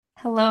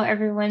Hello,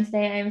 everyone.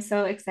 Today, I'm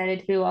so excited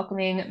to be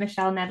welcoming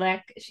Michelle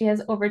Nedelec. She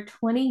has over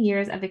 20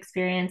 years of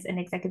experience in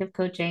executive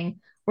coaching,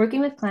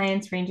 working with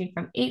clients ranging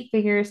from eight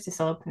figures to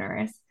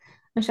solopreneurs.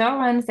 Michelle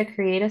runs the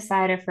creative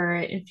side of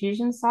her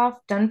Infusionsoft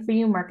done for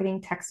you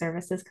marketing tech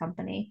services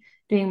company,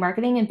 doing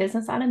marketing and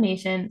business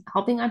automation,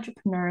 helping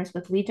entrepreneurs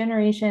with lead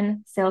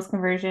generation, sales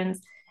conversions,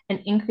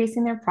 and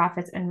increasing their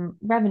profits and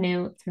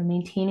revenue through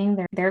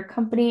maintaining their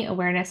company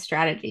awareness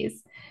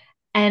strategies.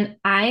 And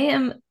I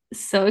am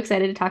so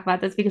excited to talk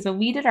about this because when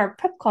we did our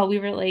prep call, we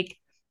were like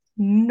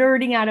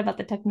nerding out about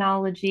the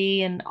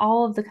technology and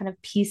all of the kind of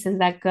pieces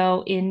that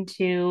go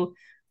into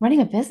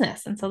running a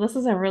business. And so this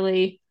is a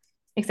really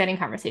exciting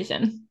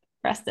conversation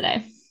for us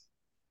today.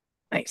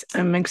 Nice.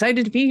 I'm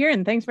excited to be here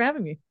and thanks for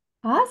having me.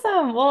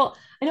 Awesome. Well,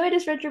 I know I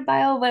just read your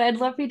bio, but I'd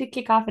love for you to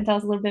kick off and tell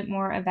us a little bit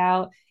more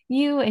about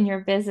you and your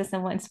business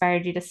and what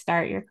inspired you to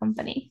start your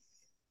company.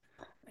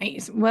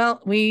 Nice.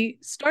 Well, we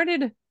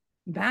started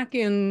back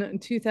in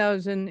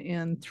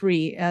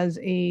 2003 as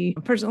a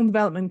personal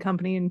development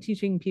company and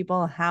teaching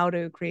people how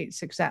to create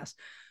success.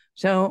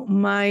 So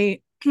my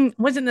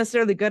wasn't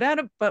necessarily good at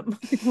it, but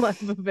my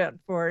love of it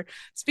for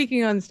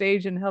speaking on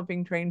stage and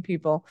helping train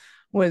people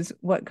was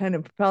what kind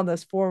of propelled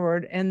us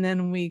forward. And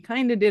then we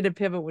kind of did a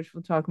pivot, which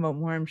we'll talk about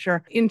more, I'm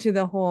sure, into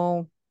the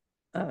whole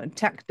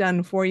tech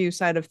done for you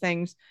side of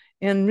things,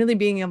 and really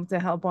being able to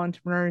help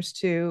entrepreneurs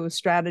to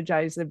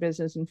strategize their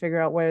business and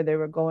figure out where they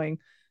were going,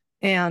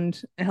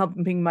 and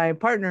helping my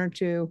partner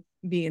to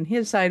be in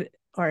his side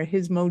or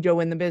his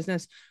mojo in the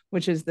business,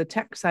 which is the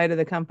tech side of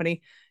the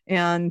company,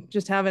 and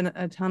just having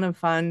a ton of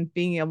fun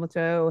being able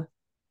to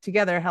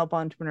together help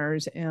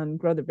entrepreneurs and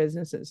grow their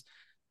businesses.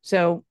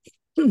 So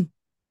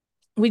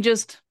we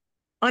just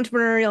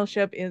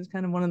entrepreneurship is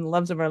kind of one of the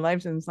loves of our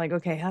lives, and it's like,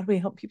 okay, how do we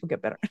help people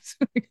get better?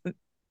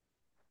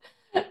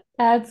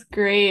 That's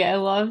great. I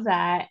love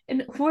that.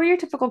 And who are your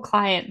typical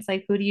clients?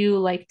 Like, who do you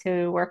like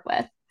to work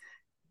with?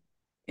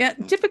 Yeah,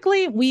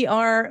 typically we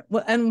are,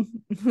 well, and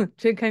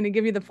to kind of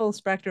give you the full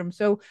spectrum.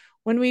 So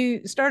when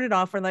we started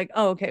off, we're like,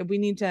 oh, okay, we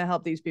need to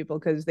help these people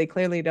because they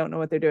clearly don't know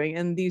what they're doing.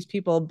 And these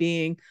people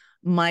being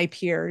my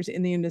peers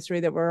in the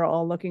industry that were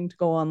all looking to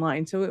go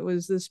online. So it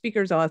was the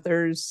speakers,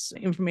 authors,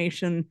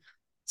 information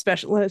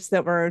specialists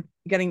that were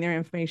getting their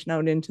information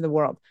out into the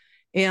world.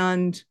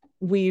 And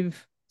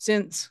we've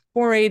since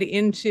forayed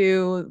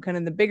into kind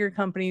of the bigger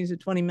companies, the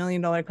 $20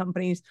 million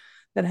companies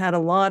that had a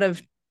lot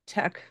of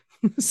tech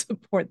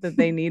support that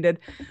they needed.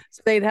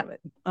 So they'd have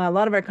a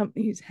lot of our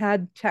companies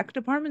had tech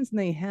departments and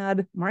they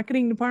had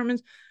marketing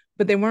departments,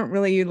 but they weren't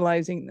really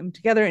utilizing them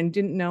together and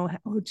didn't know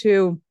how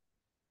to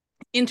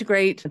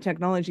integrate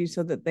technology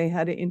so that they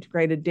had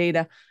integrated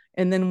data.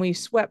 And then we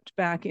swept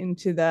back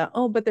into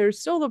oh, but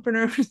there's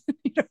solopreneurs that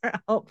need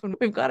our help. And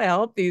we've got to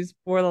help these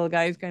poor little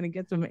guys kind of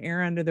get some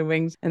air under their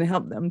wings and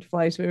help them to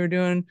fly. So we were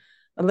doing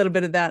a little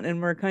bit of that. And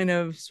we're kind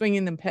of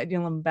swinging the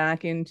pendulum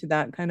back into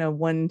that kind of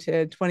 $1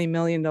 to $20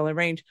 million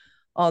range.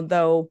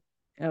 Although,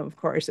 of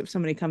course, if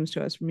somebody comes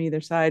to us from either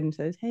side and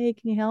says, hey,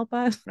 can you help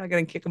us? We're not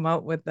going to kick them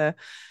out with the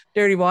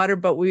dirty water,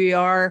 but we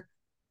are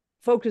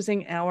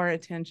focusing our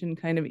attention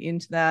kind of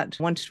into that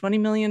 $1 to $20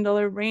 million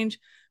range,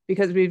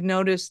 because we've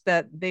noticed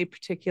that they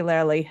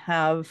particularly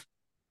have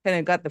kind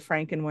of got the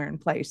Frankenware in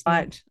place.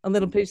 But a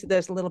little piece of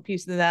this, a little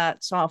piece of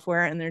that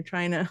software, and they're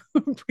trying to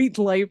breathe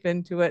life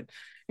into it.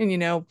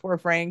 And, poor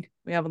Frank,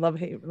 we have a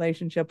love-hate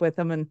relationship with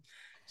him. And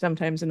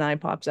sometimes an eye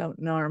pops out,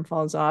 an arm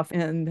falls off.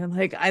 And they're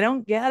like, I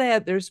don't get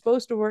it. They're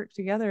supposed to work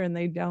together and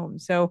they don't.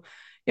 So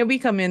yeah, we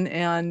come in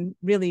and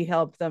really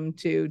help them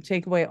to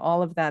take away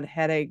all of that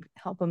headache,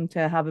 help them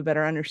to have a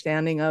better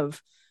understanding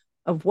of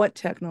what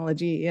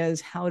technology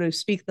is, how to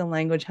speak the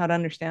language, how to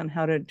understand,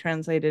 how to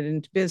translate it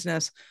into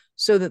business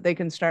so that they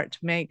can start to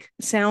make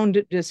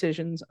sound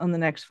decisions on the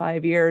next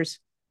 5 years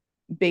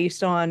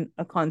based on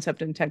a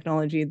concept and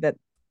technology that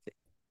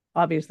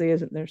obviously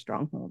isn't their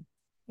stronghold.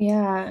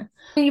 Yeah.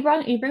 You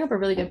bring up a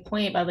really good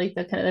point about like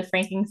the kind of the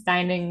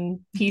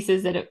Frankensteining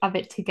pieces of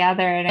it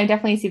together. And I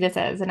definitely see this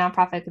as a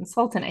nonprofit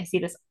consultant. I see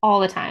this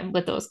all the time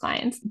with those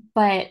clients.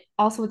 But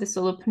also with the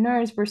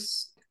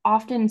solopreneurs,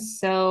 often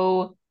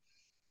so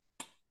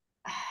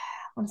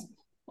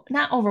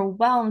not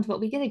overwhelmed, but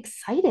we get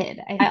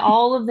excited by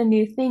all of the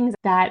new things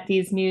that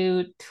these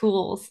new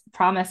tools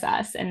promise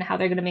us and how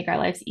they're going to make our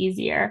lives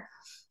easier.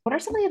 What are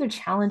some of the other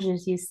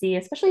challenges you see,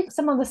 especially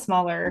some of the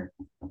smaller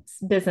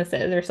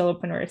businesses or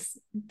solopreneurs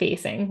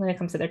facing when it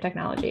comes to their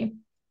technology?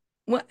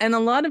 Well, and a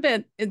lot of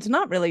it, it's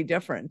not really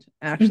different,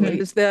 actually,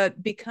 Mhm. is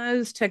that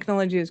because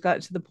technology has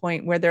got to the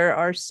point where there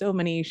are so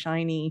many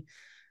shiny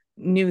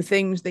new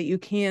things that you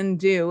can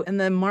do, and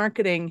the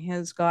marketing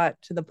has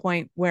got to the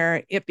point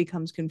where it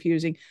becomes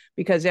confusing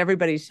because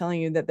everybody's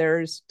telling you that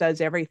theirs does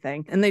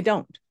everything, and they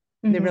don't.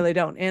 They Mhm. really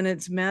don't. And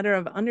it's a matter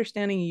of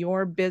understanding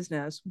your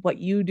business, what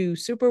you do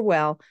super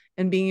well,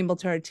 and being able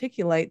to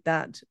articulate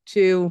that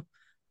to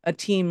a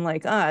team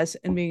like us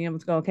and being able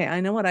to go, okay,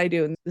 I know what I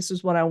do, and this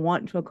is what I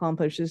want to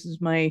accomplish. This is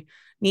my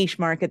niche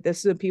market. This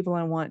is the people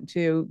I want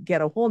to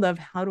get a hold of.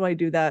 How do I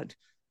do that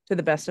to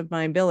the best of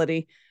my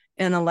ability?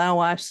 And allow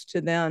us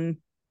to then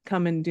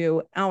come and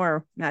do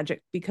our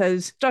magic.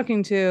 Because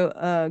talking to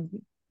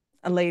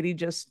a lady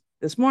just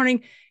this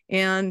morning,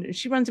 and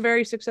she runs a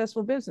very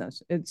successful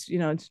business. It's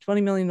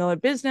 $20 million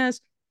business,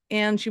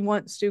 and she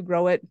wants to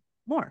grow it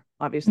more,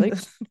 obviously.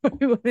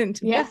 We went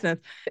into Yeah. business.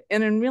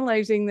 And in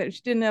realizing that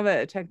she didn't have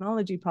a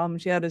technology problem,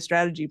 she had a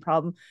strategy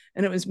problem.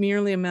 And it was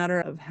merely a matter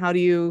of how do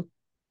you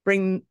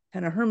bring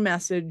kind of her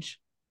message,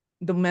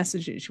 the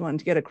message that she wanted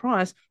to get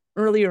across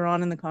earlier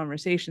on in the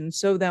conversation,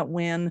 so that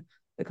when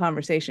the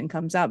conversation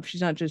comes up,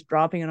 she's not just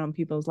dropping it on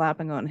people's lap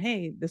and going,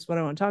 hey, this is what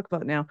I want to talk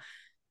about now.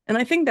 And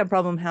I think that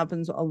problem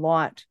happens a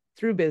lot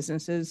through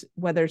businesses,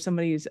 whether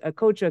somebody's a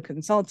coach, a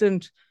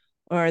consultant,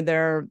 or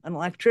they're an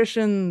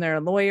electrician, they're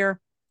a lawyer.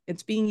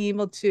 It's being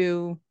able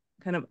to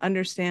kind of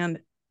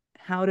understand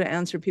how to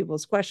answer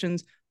people's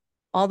questions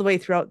all the way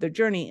throughout their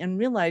journey, and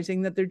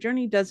realizing that their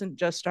journey doesn't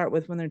just start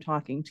with when they're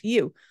talking to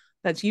you.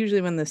 That's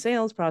usually when the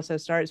sales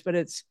process starts, but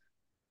it's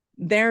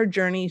their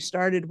journey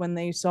started when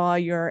they saw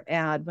your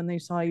ad, when they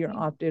saw your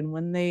opt-in,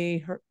 when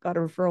they got a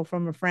referral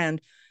from a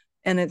friend.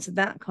 And it's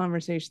that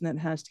conversation that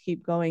has to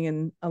keep going.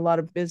 And a lot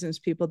of business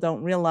people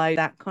don't realize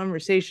that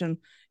conversation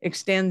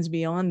extends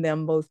beyond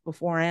them, both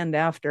before and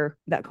after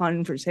that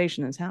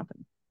conversation has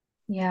happened.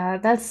 Yeah,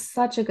 that's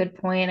such a good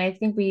point. I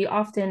think we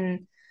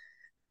often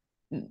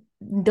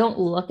don't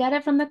look at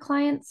it from the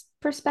client's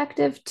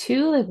perspective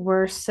too. Like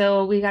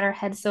we got our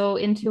head so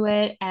into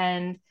it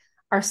and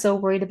are so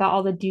worried about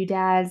all the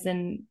doodads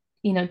and,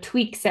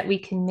 tweaks that we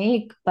can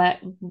make. But,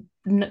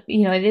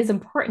 it is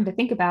important to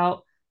think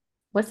about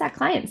what's that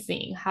client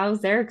seeing?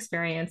 How's their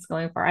experience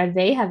going for? Are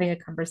they having a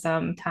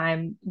cumbersome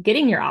time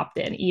getting your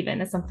opt-in,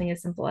 even as something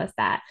as simple as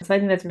that? So I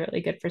think that's a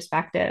really good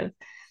perspective.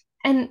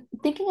 And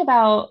thinking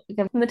about,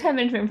 again, from the time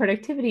management and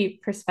productivity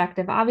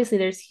perspective, obviously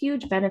there's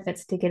huge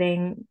benefits to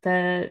getting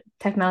the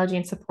technology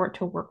and support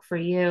to work for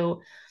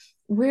you.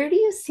 Where do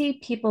you see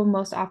people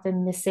most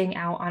often missing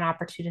out on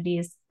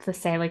opportunities to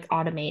say, like,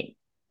 automate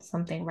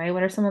something, right?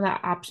 What are some of the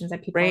options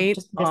that people are Right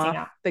just missing off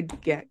out? the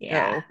Yeah.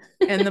 get-go.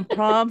 And the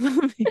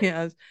problem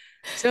is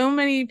so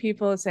many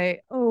people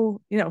say, oh,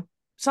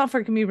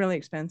 software can be really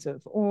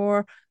expensive,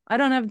 or I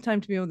don't have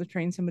time to be able to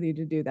train somebody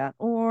to do that,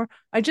 or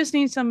I just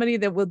need somebody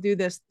that will do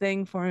this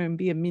thing for me and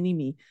be a mini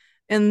me.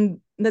 And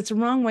that's a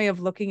wrong way of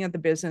looking at the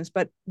business,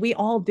 but we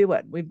all do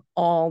it. We've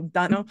all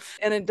done it.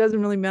 And it doesn't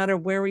really matter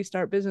where we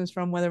start business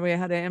from, whether we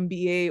had an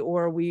MBA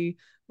or we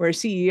were a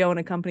CEO in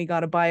a company,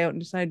 got a buyout and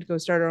decided to go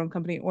start our own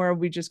company, or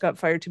we just got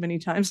fired too many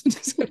times and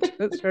decided to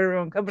go start our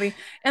own company.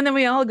 And then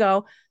we all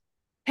go,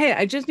 hey,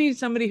 I just need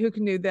somebody who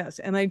can do this.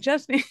 And I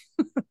just need,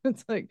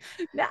 it's like,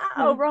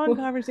 no, wrong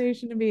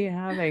conversation to be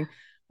having.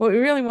 What we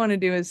really want to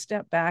do is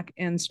step back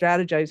and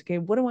strategize. Okay,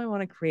 what do I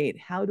want to create?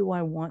 How do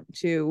I want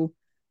to,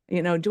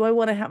 do I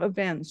want to have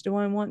events? Do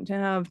I want to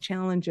have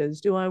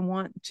challenges? Do I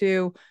want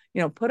to,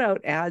 put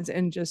out ads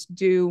and just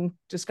do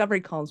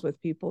discovery calls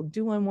with people?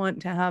 Do I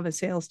want to have a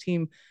sales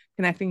team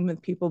connecting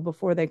with people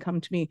before they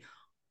come to me?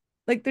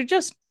 Like, they're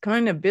just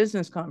kind of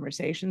business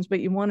conversations, but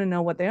you want to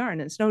know what they are.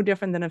 And it's no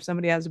different than if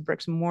somebody has a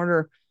bricks and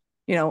mortar,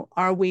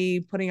 are we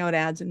putting out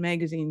ads in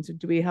magazines?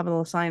 Do we have a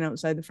little sign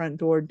outside the front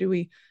door? Do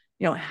we,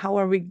 how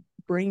are we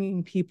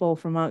bringing people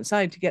from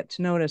outside to get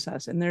to notice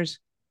us? And there's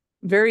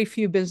very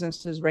few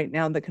businesses right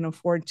now that can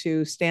afford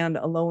to stand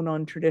alone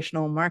on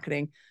traditional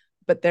marketing.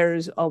 But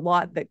there's a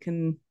lot that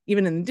can,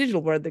 even in the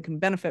digital world, that can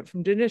benefit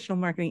from traditional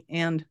marketing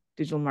and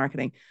digital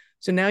marketing.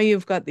 So now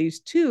you've got these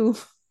two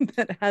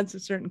that adds a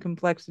certain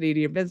complexity to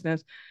your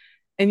business.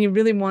 And you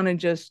really want to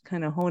just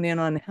kind of hone in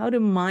on, how do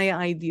my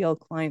ideal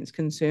clients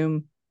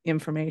consume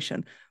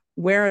information?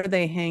 Where are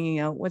they hanging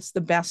out? What's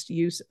the best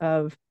use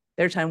of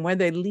their time? Where are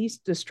they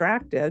least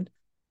distracted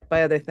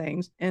by other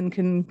things and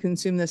can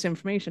consume this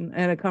information?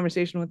 I had a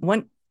conversation with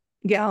one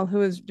gal who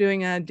was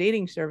doing a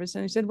dating service,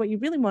 and I said, what you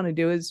really want to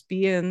do is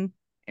be in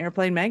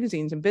airplane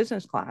magazines and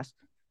business class.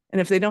 And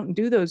if they don't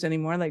do those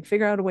anymore, like,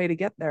 figure out a way to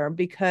get there,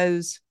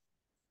 because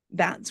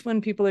that's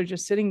when people are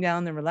just sitting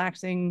down, they're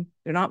relaxing,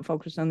 they're not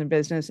focused on their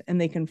business, and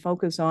they can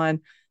focus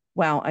on,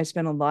 wow, I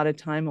spent a lot of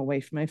time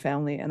away from my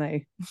family and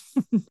I'm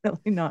really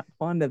not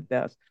fond of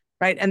this.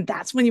 Right. And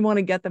that's when you want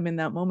to get them in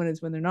that moment,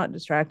 is when they're not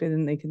distracted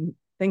and they can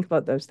think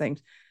about those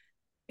things.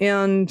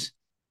 And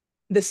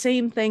the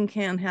same thing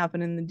can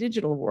happen in the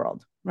digital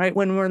world, right?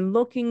 When we're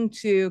looking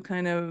to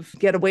kind of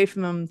get away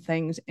from them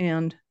things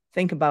and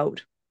think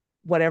about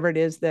whatever it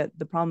is that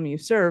the problem you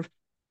serve,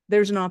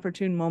 there's an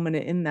opportune moment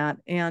in that.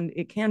 And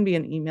it can be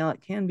an email,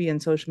 it can be in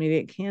social media,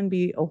 it can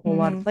be a whole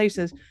lot of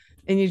places.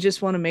 And you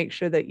just want to make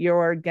sure that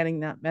you're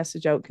getting that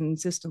message out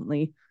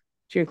consistently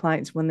to your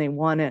clients when they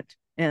want it.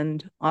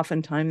 And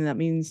oftentimes that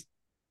means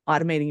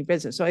automating your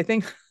business. So I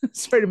think,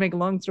 sorry to make a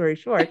long story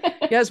short,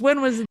 yes,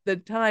 when was the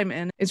time?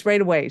 And it's right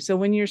away. So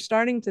when you're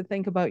starting to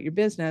think about your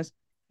business,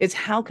 it's,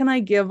 how can I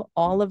give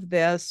all of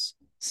this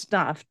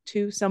stuff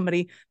to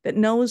somebody that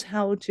knows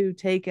how to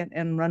take it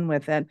and run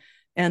with it,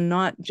 and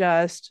not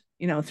just,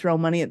 throw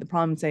money at the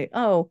problem and say,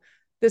 oh,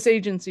 this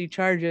agency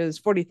charges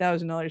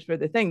 $40,000 for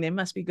the thing, they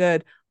must be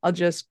good, I'll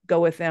just go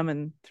with them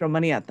and throw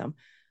money at them.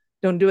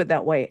 Don't do it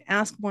that way.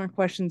 Ask more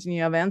questions than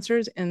you have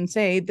answers and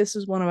say, this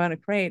is what I want to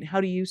create. How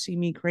do you see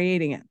me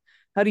creating it?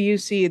 How do you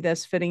see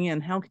this fitting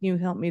in? How can you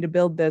help me to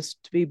build this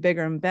to be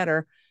bigger and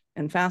better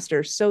and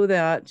faster so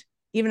that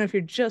even if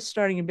you're just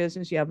starting a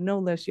business, you have no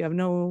list, you have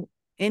no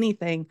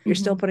anything, you're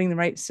still putting the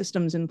right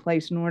systems in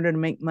place in order to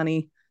make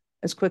money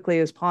as quickly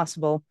as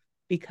possible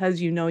because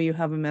you know you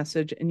have a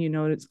message and you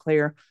know it's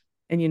clear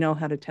and you know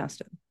how to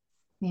test it.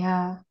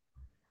 Yeah.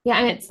 Yeah.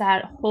 And it's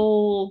that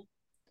whole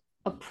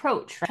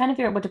approach, right? Trying to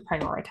figure out what to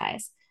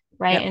prioritize,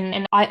 right? Yeah.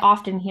 And I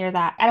often hear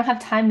that I don't have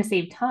time to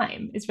save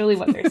time is really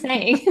what they're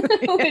saying,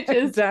 Yeah, which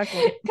is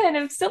exactly. kind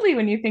of silly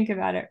when you think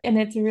about it. And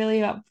it's really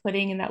about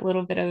putting in that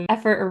little bit of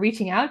effort or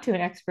reaching out to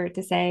an expert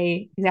to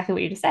say exactly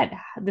what you just said.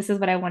 This is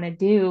what I want to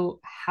do.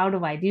 How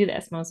do I do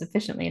this most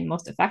efficiently and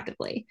most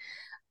effectively?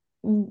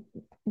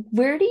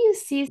 Where do you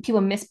see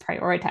people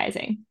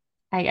misprioritizing?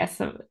 I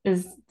guess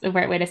is the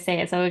right way to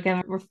say it. So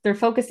again, they're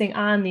focusing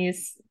on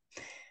these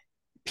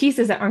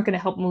pieces that aren't going to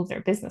help move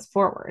their business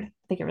forward.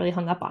 They get really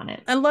hung up on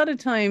it. A lot of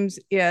times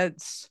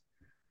it's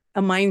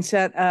a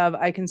mindset of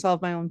I can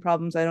solve my own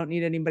problems. I don't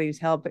need anybody's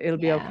help. It'll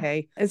be Yeah.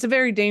 okay. It's a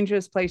very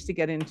dangerous place to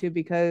get into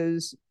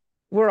because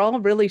we're all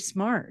really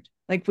smart.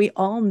 Like we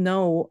all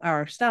know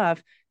our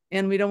stuff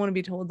and we don't want to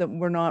be told that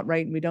we're not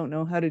right and we don't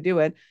know how to do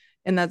it.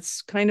 And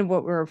that's kind of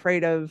what we're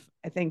afraid of,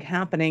 I think,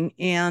 happening.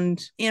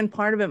 And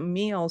part of it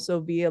may also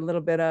be a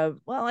little bit of,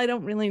 well, I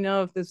don't really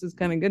know if this is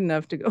kind of good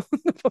enough to go in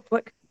the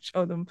public and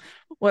show them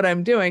what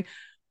I'm doing.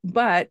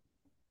 But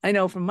I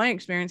know from my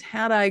experience,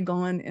 had I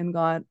gone and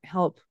got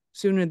help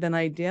sooner than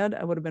I did,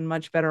 I would have been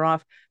much better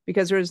off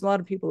because there was a lot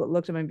of people that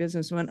looked at my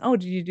business and went, oh,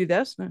 did you do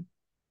this? And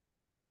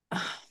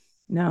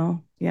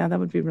no, yeah, that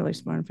would be really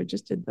smart. If I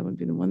just did, that would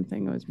be the one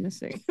thing I was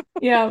missing.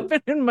 Yeah. I've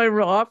been in my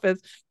office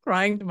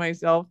crying to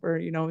myself for,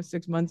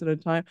 6 months at a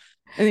time.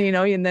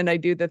 And then I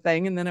do the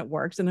thing and then it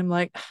works. And I'm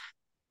like,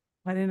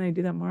 why didn't I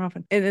do that more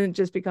often? And then it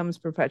just becomes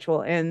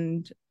perpetual.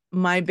 And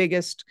my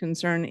biggest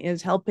concern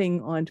is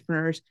helping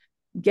entrepreneurs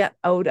get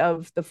out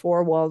of the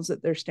four walls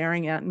that they're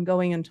staring at and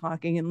going and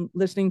talking and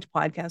listening to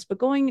podcasts, but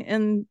going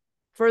and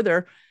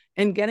further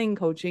and getting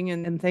coaching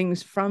and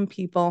things from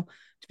people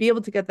to be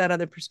able to get that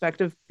other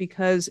perspective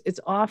because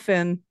it's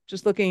often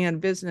just looking at a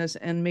business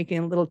and making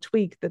a little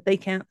tweak that they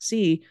can't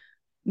see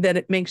that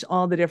it makes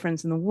all the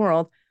difference in the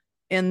world.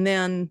 And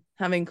then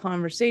having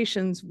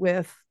conversations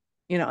with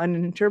an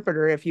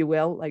interpreter, if you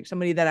will, like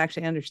somebody that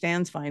actually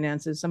understands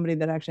finances, somebody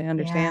that actually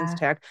understands Yeah.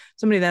 tech,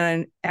 somebody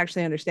that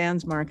actually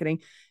understands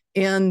marketing.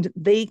 And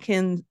they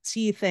can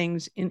see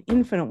things in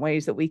infinite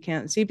ways that we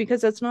can't see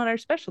because that's not our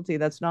specialty.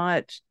 That's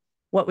not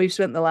what we've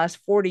spent the last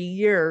 40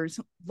 years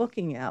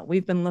looking at.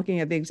 We've been looking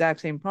at the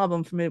exact same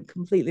problem from a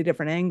completely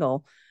different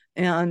angle.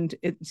 And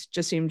it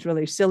just seems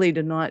really silly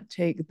to not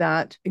take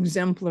that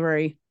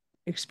exemplary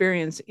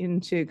experience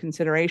into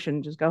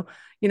consideration. Just go,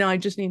 I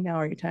just need an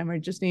hour of your time, or I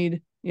just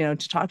need, to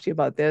talk to you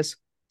about this,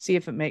 see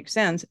if it makes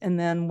sense. And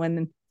then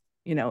when,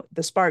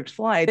 the sparks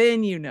fly,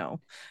 then,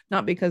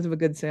 not because of a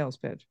good sales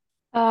pitch.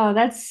 Oh,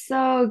 that's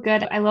so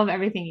good. I love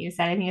everything you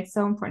said. I think it's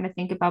so important to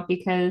think about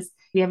because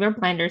we have our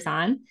blinders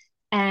on.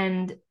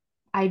 And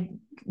I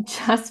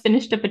just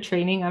finished up a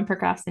training on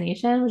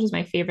procrastination, which is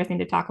my favorite thing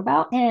to talk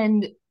about.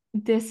 And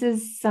this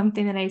is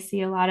something that I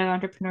see a lot of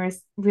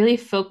entrepreneurs really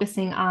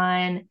focusing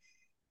on,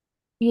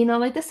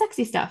 like the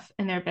sexy stuff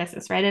in their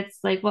business, right? It's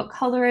like, what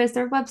color is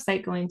their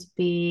website going to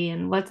be?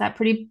 And what's that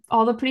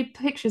all the pretty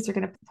pictures they're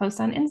going to post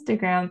on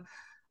Instagram.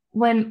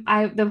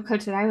 The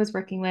coach that I was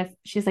working with,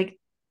 she's like,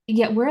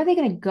 yeah, where are they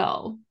going to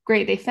go?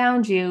 Great, they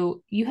found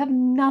you. You have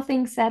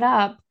nothing set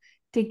up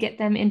to get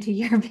them into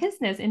your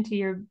business,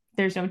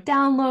 there's no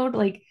download.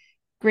 Like,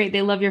 great,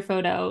 they love your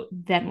photo.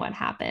 Then what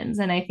happens?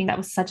 And I think that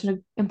was such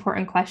an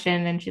important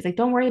question. And she's like,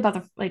 don't worry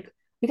about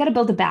we got to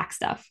build the back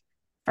stuff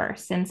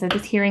first. And so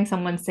just hearing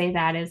someone say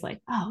that is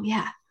like, oh,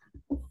 yeah,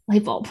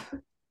 light bulb.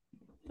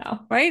 So,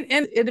 Right.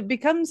 And it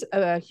becomes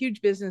a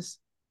huge business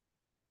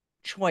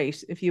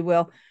choice, if you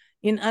will,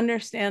 in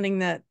understanding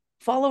that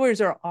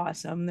followers are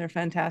awesome. They're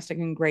fantastic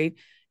and great.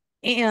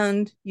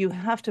 And you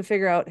have to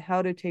figure out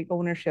how to take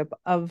ownership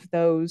of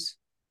those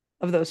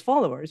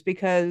followers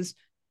because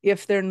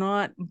if they're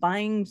not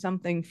buying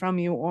something from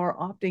you or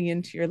opting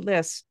into your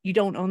list, you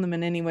don't own them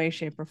in any way,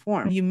 shape, or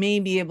form. You may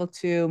be able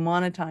to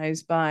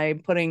monetize by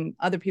putting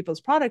other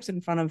people's products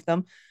in front of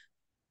them,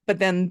 but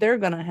then they're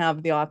going to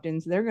have the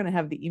opt-ins, they're going to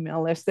have the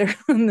email list, they're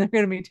going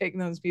to be taking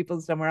those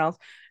people somewhere else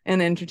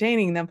and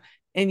entertaining them.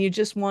 And you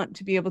just want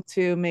to be able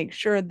to make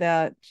sure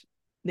that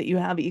you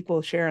have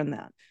equal share in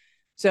that.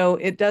 So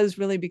it does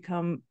really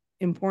become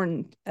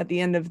important at the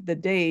end of the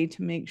day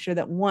to make sure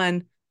that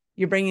one,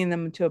 you're bringing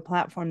them to a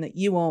platform that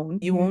you own.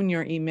 You own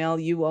your email,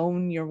 you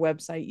own your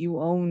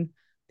website,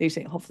 they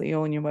say, hopefully you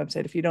own your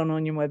website. If you don't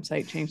own your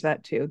website, change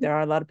that too. There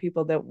are a lot of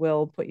people that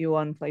will put you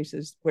on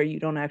places where you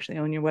don't actually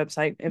own your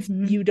website. If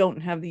you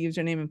don't have the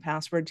username and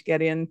password to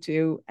get in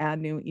to add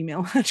new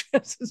email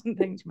addresses and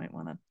things, you might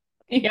want to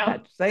yeah.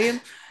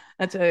 saying.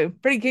 That's a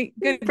pretty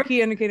good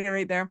key indicator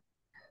right there.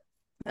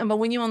 But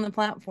when you own the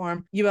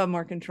platform, you have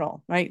more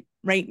control, right?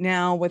 right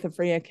now with a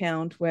free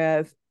account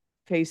with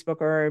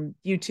Facebook or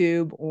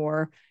YouTube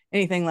or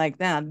anything like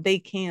that, they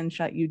can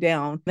shut you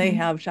down. They Mhm.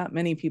 have shut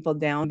many people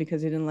down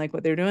because they didn't like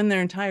what they're doing.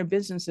 Their entire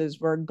businesses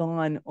were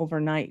gone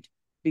overnight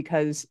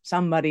because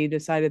somebody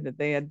decided that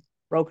they had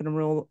broken a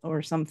rule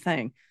or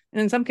something.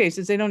 And in some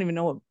cases, they don't even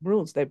know what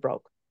rules they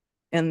broke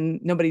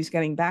and nobody's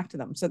getting back to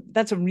them. So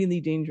that's a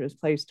really dangerous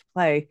place to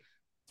play,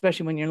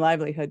 especially when your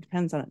livelihood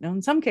depends on it. Now,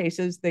 in some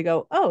cases, they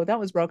go, oh, that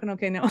was broken.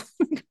 Okay, now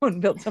go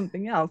and build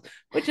something else,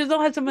 which is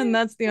awesome. And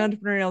that's the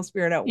entrepreneurial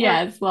spirit at work.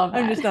 Yes, love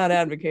I'm that. just not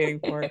advocating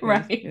for it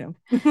because, Right.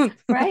 I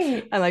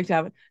Right. like to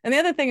have it. And the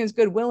other thing is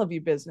goodwill of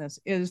your business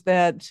is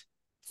that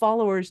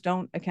followers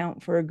don't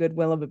account for a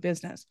goodwill of a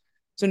business.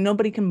 So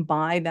nobody can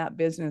buy that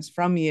business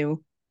from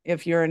you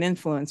if you're an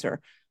influencer,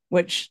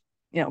 which,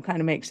 kind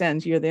of makes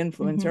sense. You're the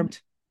influencer. Hmm.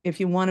 But if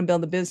you want to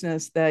build a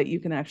business that you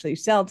can actually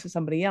sell to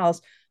somebody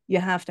else, you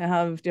have to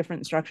have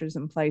different structures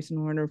in place in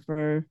order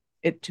for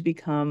it to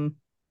become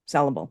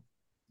sellable.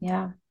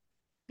 Yeah.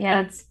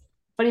 Yeah, that's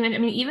but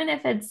even even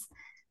if it's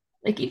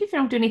like even if you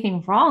don't do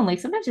anything wrong, like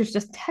sometimes there's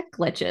just tech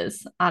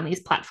glitches on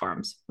these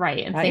platforms,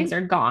 right? And things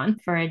Right. are gone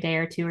for a day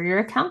or two, or your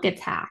account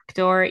gets hacked,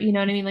 or you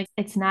know what I mean? Like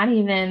it's not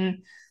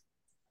even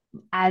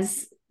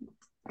as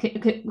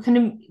kind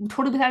of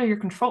totally out of your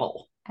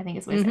control. I think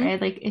is what I say, Mm-hmm.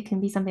 right? Like it can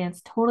be something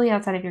that's totally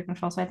outside of your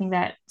control. So I think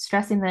that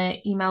stressing the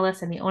email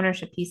list and the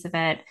ownership piece of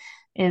it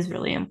is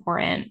really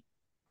important.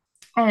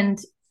 And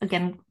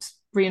again,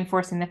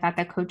 reinforcing the fact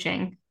that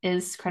coaching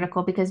is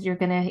critical because you're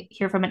going to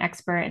hear from an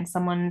expert and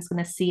someone's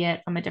going to see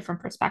it from a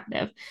different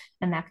perspective.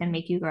 And that can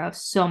make you grow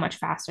so much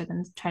faster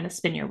than trying to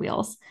spin your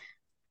wheels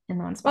in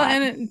one Well, spot.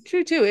 and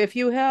true too, if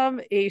you have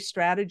a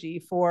strategy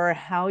for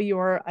how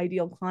your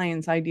ideal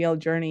client's ideal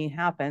journey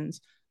happens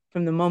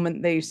from the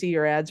moment they see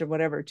your ads or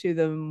whatever to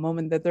the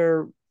moment that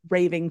they're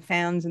raving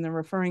fans and they're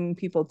referring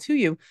people to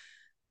you,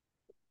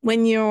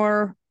 when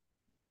you're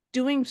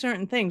doing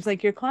certain things,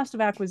 like your cost of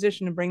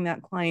acquisition to bring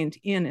that client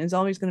in is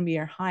always going to be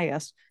your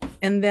highest.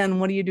 And then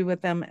what do you do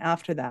with them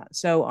after that?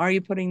 So are you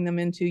putting them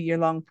into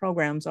year-long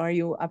programs? Are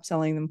you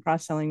upselling them,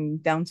 cross-selling,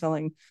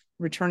 downselling,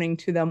 returning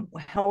to them,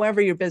 however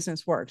your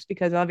business works?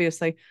 Because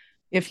obviously,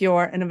 if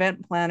you're an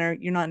event planner,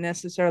 you're not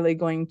necessarily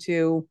going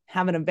to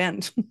have an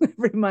event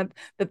every month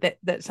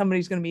that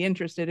somebody's going to be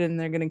interested in and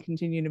they're going to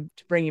continue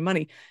to bring you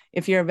money.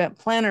 If you're an event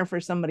planner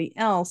for somebody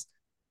else,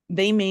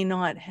 they may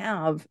not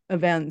have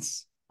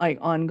events like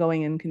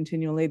ongoing and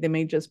continually. They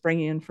may just bring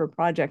you in for a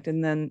project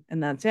and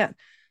that's it.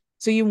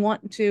 So you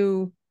want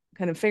to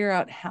kind of figure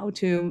out how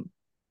to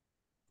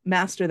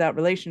master that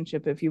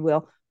relationship, if you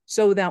will,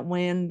 so that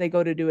when they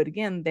go to do it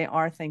again, they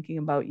are thinking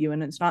about you.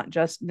 And it's not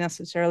just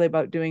necessarily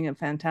about doing a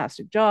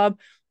fantastic job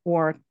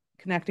or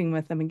connecting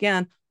with them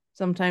again.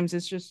 Sometimes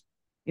it's just,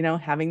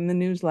 having the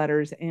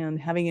newsletters and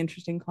having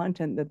interesting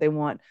content that they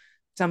want.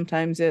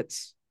 Sometimes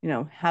it's,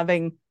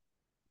 having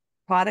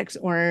products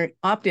or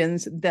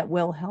opt-ins that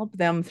will help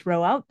them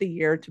throughout the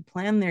year to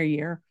plan their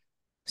year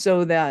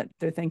so that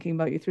they're thinking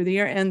about you through the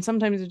year. And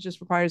sometimes it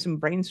just requires some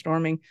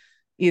brainstorming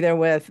either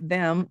with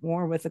them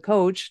or with a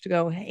coach to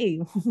go, hey,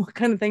 what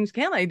kind of things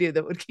can I do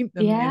that would keep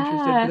them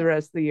interested for the Yeah.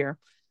 rest of the year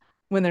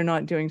when they're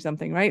not doing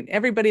something, right?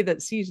 Everybody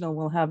that's seasonal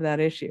will have that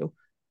issue.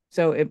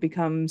 So it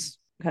becomes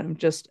kind of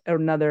just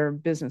another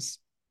business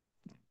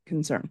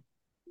concern.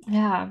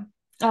 Yeah.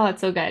 Oh,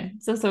 it's so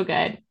good. So, so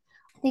good.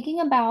 Thinking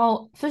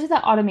about, especially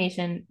the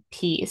automation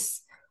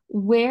piece,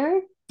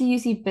 where do you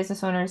see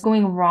business owners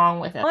going wrong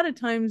with A it? lot of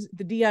times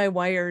the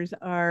DIYers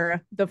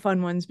are the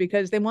fun ones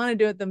because they want to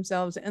do it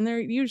themselves and they're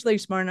usually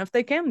smart enough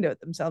they can do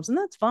it themselves, and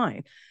that's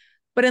fine.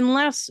 But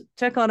unless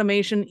tech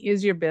automation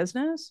is your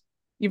business,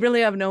 you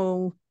really have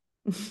no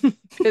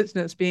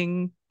business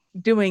being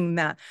doing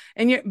that.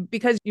 And you're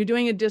because you're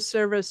doing a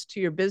disservice to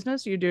your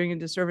business, you're doing a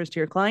disservice to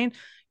your client.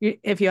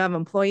 If you have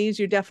employees,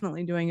 you're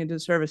definitely doing a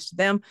disservice to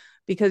them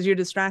because you're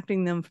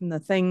distracting them from the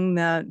thing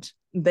that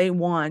they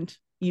want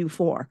you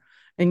for.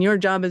 And your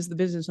job as the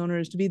business owner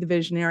is to be the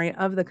visionary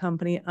of the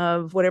company,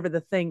 of whatever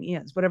the thing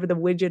is, whatever the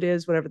widget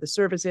is, whatever the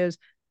service is.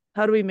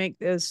 How do we make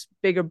this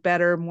bigger,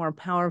 better, more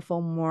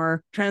powerful,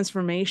 more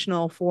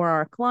transformational for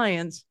our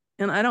clients?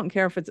 And I don't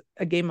care if it's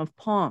a game of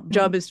Pong.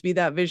 Job is to be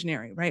that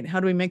visionary, right? How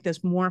do we make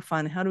this more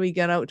fun? How do we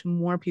get out to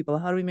more people?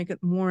 How do we make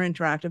it more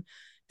interactive?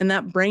 And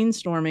that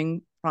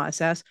brainstorming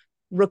process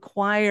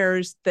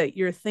requires that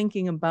you're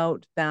thinking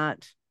about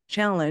that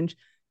challenge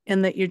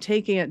and that you're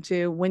taking it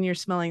to when you're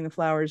smelling the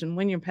flowers and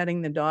when you're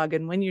petting the dog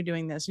and when you're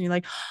doing this and you're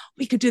like, oh,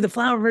 we could do the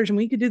flower version,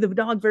 we could do the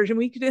dog version,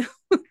 we could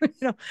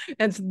do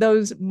it's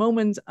those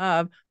moments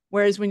of,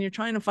 whereas when you're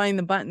trying to find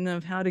the button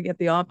of how to get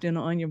the opt-in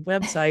on your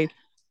website,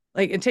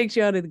 like it takes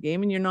you out of the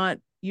game and you're not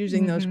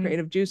using those Mm-hmm.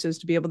 creative juices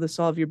to be able to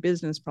solve your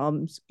business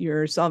problems.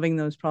 You're solving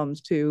those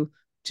problems to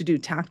do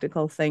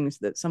tactical things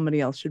that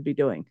somebody else should be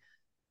doing.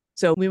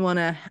 So we want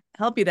to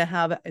help you to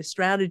have a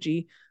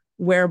strategy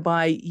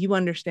whereby you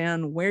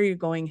understand where you're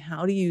going,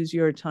 how to use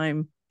your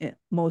time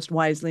most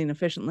wisely and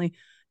efficiently,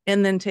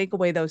 and then take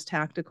away those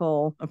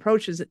tactical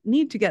approaches that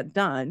need to get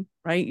done,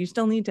 right? You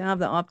still need to have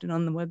the opt-in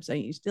on the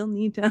website. You still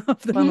need to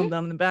have the funnel Mm-hmm.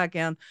 done in the back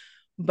end,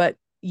 but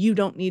you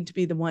don't need to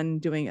be the one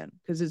doing it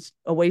because it's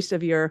a waste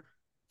of your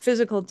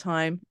physical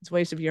time. It's a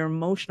waste of your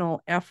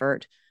emotional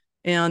effort.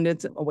 And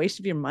it's a waste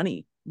of your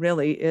money,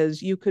 really,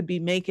 is you could be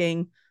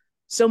making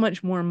so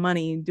much more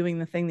money doing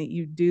the thing that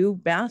you do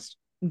best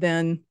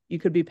than you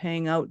could be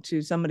paying out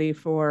to somebody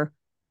for,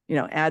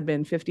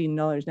 admin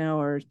 $15 an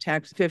hour,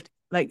 tax 50.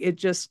 Like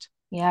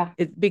Yeah.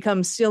 it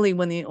becomes silly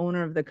when the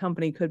owner of the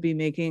company could be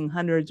making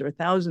hundreds or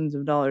thousands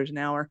of dollars an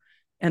hour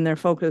and they're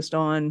focused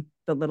on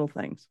the little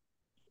things.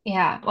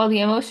 Yeah. Well,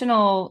 the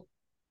emotional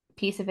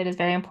piece of it is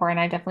very important.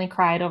 I definitely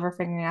cried over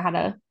figuring out how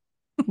to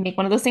make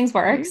one of those things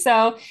work. Right.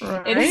 So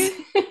it is,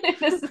 Right.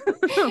 it is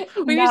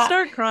When you not,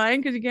 start crying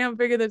because you can't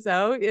figure this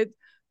out, it's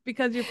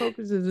because your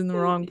focus is in the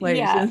wrong place.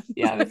 yeah, It's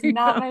yeah, it's like,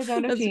 not my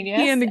zone of that's a key genius.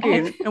 And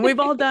indicator. And we've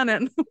all done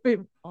it.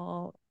 We've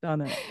all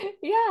done it.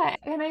 yeah,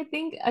 and I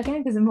think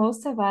again, because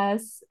most of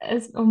us,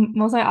 as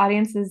most of my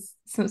audience is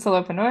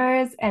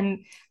solopreneurs, and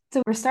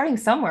so we're starting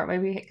somewhere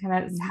where we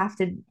kind of Mhm. have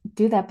to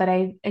do that. But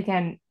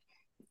again,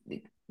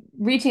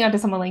 reaching out to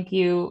someone like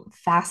you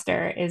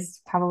faster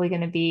is probably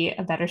going to be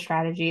a better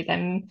strategy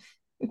than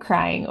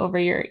crying over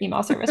your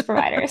email service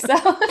provider. So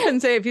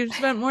And say if you've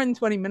spent more than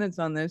 20 minutes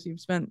on this, you've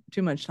spent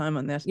too much time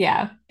on this.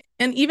 yeah.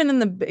 And even in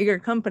the bigger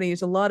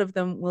companies, a lot of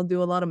them will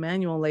do a lot of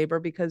manual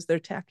labor because their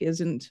tech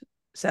isn't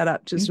set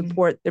up to Mhm.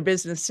 support their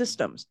business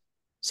systems.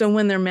 So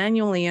when they're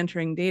manually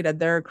entering data,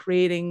 they're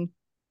creating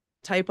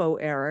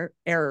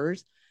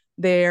errors.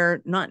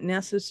 They're not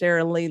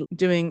necessarily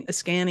doing a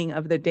scanning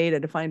of the data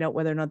to find out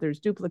whether or not there's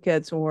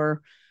duplicates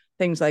or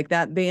things like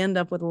that. They end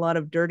up with a lot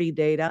of dirty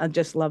data. I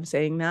just love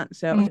saying that.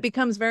 So it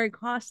becomes very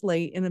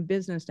costly in a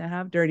business to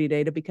have dirty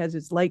data because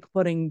it's like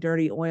putting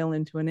dirty oil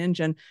into an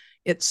engine.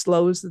 It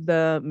slows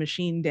the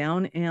machine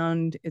down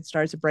and it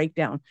starts to break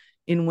down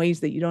in ways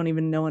that you don't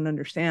even know and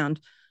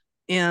understand.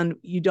 And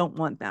you don't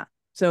want that.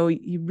 So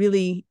you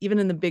really, even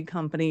in the big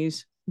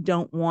companies,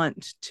 don't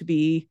want to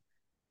be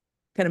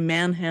kind of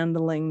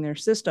manhandling their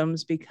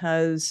systems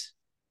because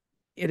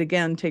it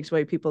again takes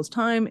away people's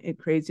time, it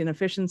creates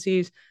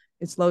inefficiencies,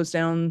 it slows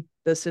down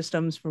the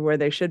systems for where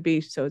they should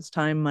be. So it's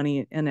time,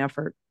 money, and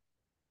effort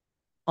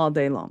all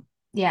day long.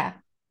 Yeah.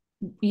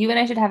 You and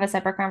I should have a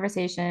separate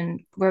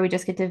conversation where we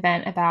just get to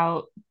vent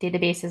about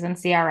databases and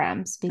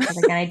CRMs because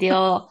again, I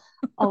deal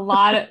a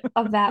lot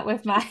of that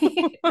with my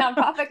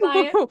nonprofit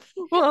clients.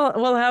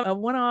 We'll have a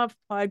one-off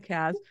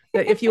podcast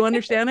that if you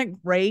understand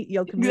it, great,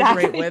 you'll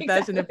commiserate Exactly, with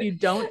us. And if exactly. you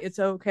don't, it's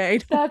okay.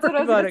 Don't That's worry what I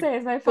was about gonna it. say.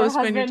 Is my Go poor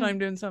spend your husband, time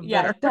doing something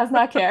yeah, better. does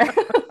not care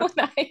when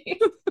I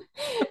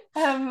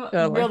am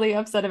Totally. really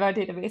upset about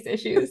database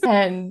issues.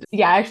 And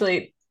yeah,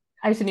 actually,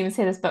 I shouldn't even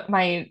say this, but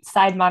my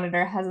side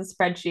monitor has a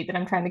spreadsheet that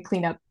I'm trying to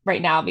clean up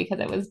right now because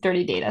it was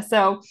dirty data.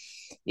 So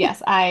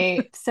yes,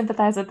 I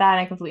sympathize with that.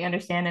 I completely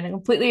understand and I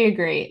completely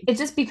agree. It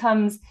just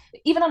becomes,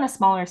 even on a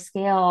smaller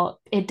scale,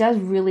 it does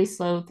really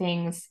slow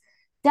things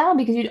down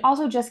because you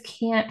also just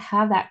can't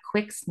have that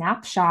quick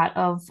snapshot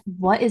of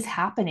what is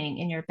happening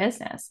in your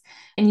business.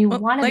 And you Well,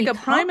 want to like be a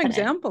prime confident.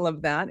 example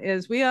of that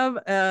is we have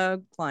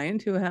a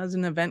client who has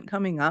an event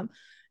coming up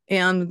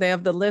and they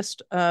have the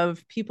list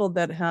of people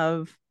that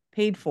have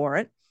paid for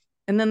it.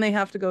 And then they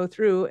have to go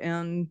through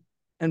and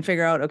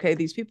figure out, okay,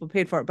 these people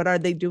paid for it, but are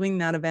they doing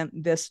that event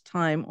this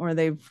time or are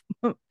they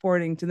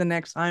forwarding to the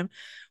next time,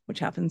 which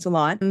happens a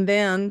lot. And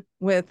then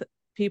with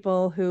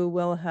people who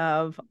will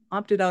have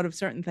opted out of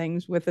certain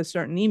things with a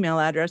certain email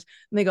address,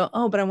 and they go,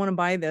 oh, but I want to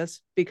buy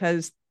this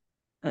because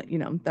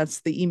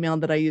that's the email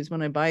that I use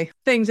when I buy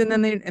things. And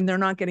then they're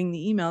not getting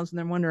the emails and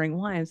they're wondering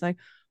why. It's like,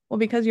 well,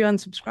 because you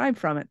unsubscribed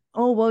from it.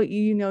 Oh, well,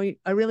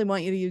 I really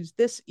want you to use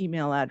this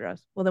email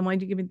address. Well, then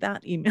why'd you give me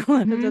that email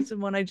address? That's Mhm. the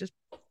one I just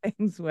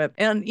things with.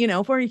 And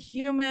if we're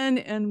human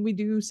and we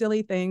do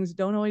silly things,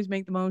 don't always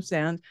make the most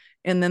sense.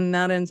 And then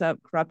that ends up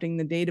corrupting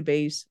the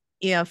database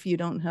if you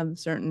don't have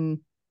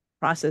certain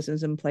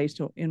processes in place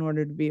in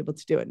order to be able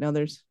to do it. Now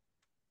there's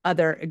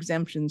other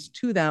exemptions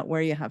to that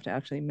where you have to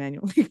actually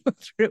manually go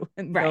through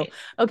and go, Right.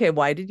 okay,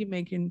 why did you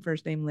make your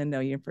first name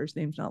Linda? Your first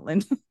name's not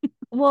Linda.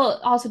 Well,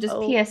 also just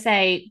Oh,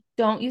 PSA,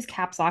 don't use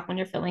caps lock when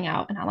you're filling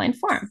out an online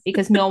form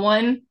because no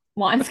one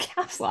wants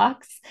caps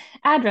locks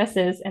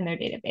addresses in their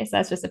database.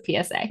 That's just a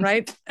PSA.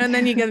 right. And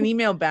then you get an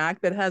email back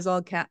that has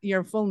all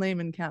your full name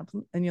in caps,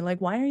 and you're like,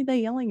 why are they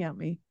yelling at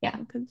me? Yeah.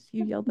 Because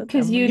you yelled at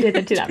Because them when you you did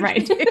it to them,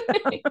 entered your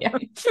right? data. Yeah.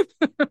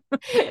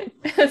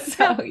 Yeah,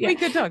 So yeah, we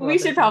could talk we about should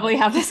this more. probably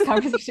have this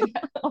conversation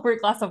over a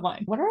glass of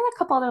wine. What are a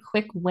couple other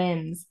quick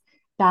wins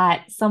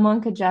that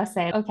someone could just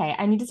say, okay,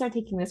 I need to start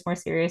taking this more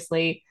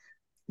seriously?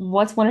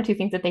 What's one or two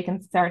things that they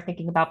can start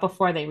thinking about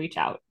before they reach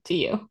out to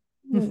you?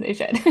 They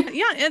should.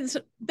 Yeah, it's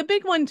the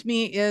big one to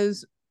me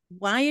is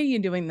why are you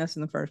doing this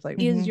in the first place?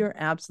 Is Mhm. your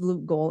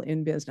absolute goal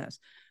in business?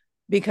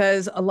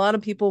 Because a lot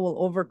of people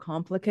will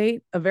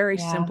overcomplicate a very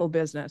Yeah. simple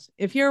business.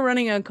 If you're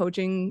running a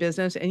coaching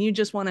business and you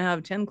just want to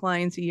have 10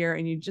 clients a year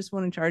and you just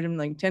want to charge them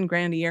like 10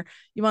 grand a year,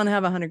 you want to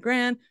have 100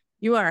 grand,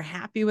 you are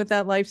happy with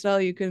that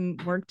lifestyle. You can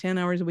work 10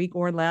 hours a week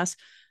or less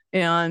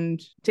and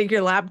take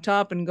your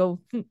laptop and go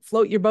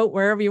float your boat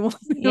wherever you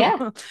Yeah.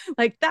 want.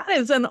 Like that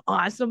is an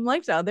awesome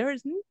lifestyle. There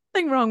is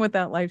nothing wrong with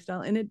that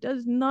lifestyle. And it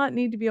does not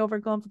need to be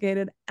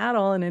overcomplicated at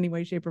all in any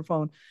way, shape, or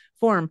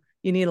form.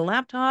 You need a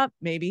laptop,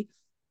 maybe,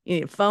 you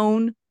need a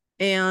phone,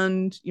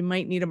 and you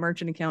might need a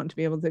merchant account to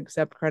be able to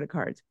accept credit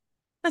cards.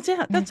 That's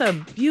it. That's a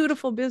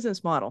beautiful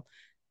business model.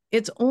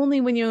 It's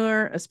only when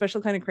you're a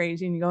special kind of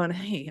crazy and you're going,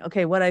 hey,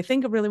 okay, what I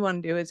think I really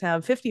want to do is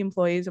have 50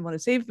 employees. I want to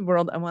save the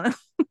world. I want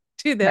to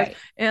do this. Right.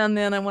 And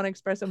then I want to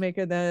espresso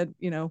maker that,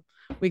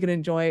 we can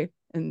enjoy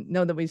and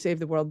know that we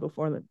saved the world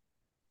before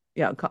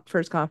the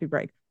first coffee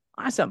break.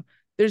 Awesome.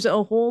 There's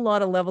a whole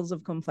lot of levels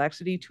of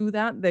complexity to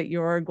that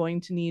you're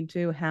going to need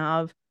to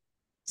have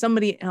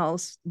somebody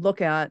else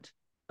look at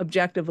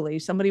objectively,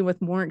 somebody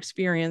with more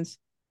experience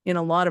in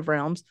a lot of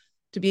realms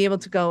to be able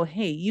to go,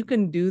 hey, you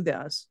can do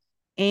this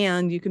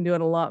and you can do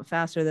it a lot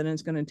faster than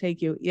it's going to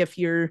take you if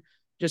you're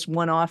just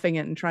one-offing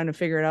it and trying to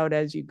figure it out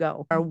as you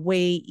go. There are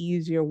way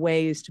easier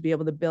ways to be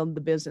able to build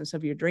the business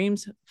of your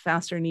dreams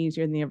faster and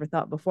easier than you ever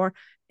thought before.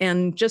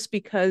 And just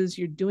because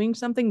you're doing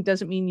something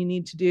doesn't mean you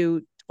need to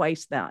do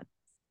twice that.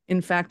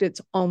 In fact, it's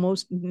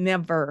almost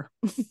never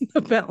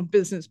a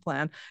business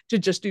plan to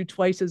just do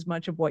twice as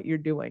much of what you're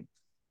doing.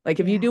 Like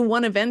if you do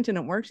one event and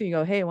it works and you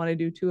go, hey, I want to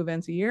do 2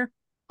 events a year,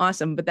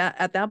 awesome. But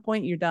at that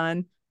point, you're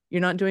done.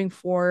 You're not doing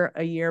 4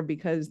 a year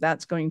because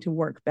that's going to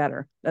work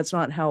better. That's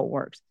not how it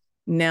works.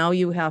 Now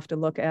you have to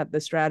look at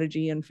the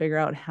strategy and figure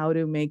out how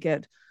to make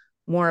it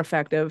more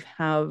effective,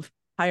 have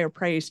higher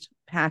priced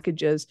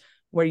packages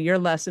where you're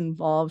less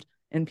involved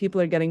and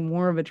people are getting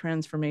more of a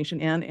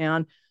transformation.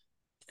 And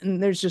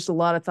there's just a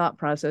lot of thought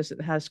process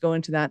that has to go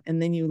into that.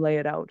 And then you lay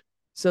it out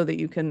so that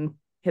you can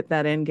hit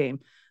that end game.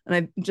 And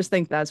I just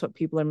think that's what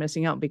people are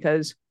missing out,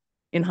 because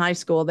in high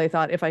school, they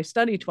thought if I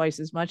study twice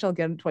as much, I'll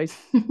get twice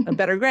a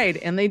better grade.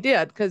 And they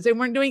did, because they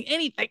weren't doing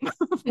anything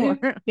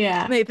before.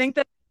 Yeah. And they think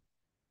that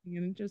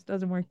it just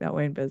doesn't work that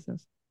way in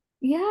business.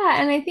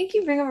 Yeah, and I think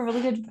you bring up a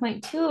really good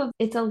point too.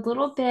 It's a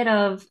little bit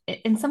of,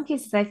 in some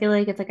cases, I feel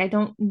like it's like I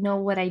don't know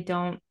what I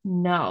don't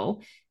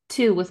know,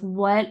 too, with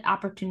what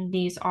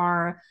opportunities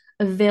are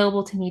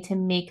available to me to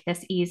make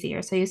this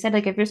easier. So you said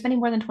like if you're spending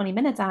more than 20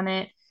 minutes on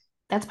it,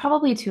 that's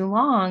probably too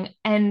long.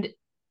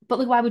 But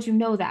like, why would you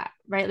know that,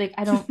 right? Like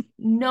I don't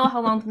know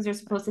how long things are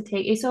supposed to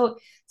take. So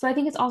I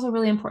think it's also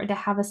really important to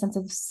have a sense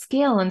of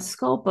scale and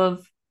scope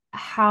of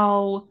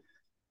how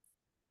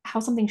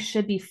something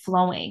should be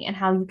flowing and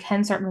how you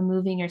can start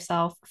removing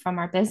yourself from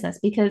our business.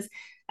 Because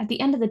at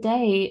the end of the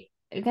day,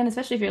 again,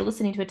 especially if you're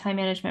listening to a time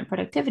management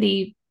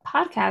productivity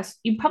podcast,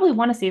 you probably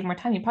want to save more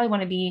time. You probably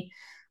want to be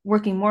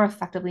working more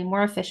effectively,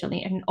 more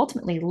efficiently, and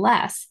ultimately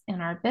less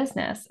in our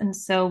business. And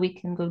so we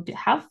can go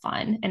have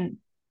fun and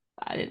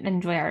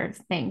enjoy our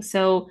things.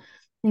 So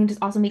I think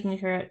just also making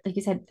sure, like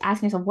you said,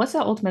 asking yourself, what's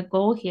the ultimate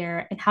goal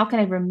here? And how can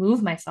I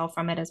remove myself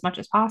from it as much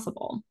as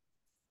possible?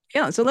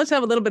 Yeah. So let's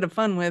have a little bit of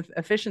fun with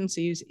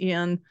efficiencies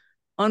in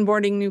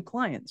onboarding new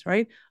clients,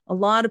 right? A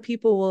lot of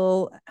people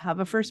will have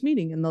a first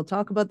meeting and they'll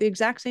talk about the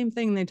exact same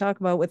thing they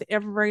talk about with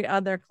every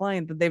other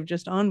client that they've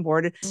just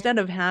onboarded. Instead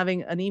of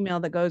having an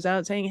email that goes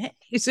out saying,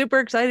 hey, super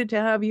excited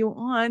to have you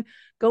on,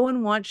 go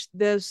and watch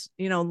this,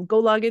 go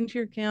log into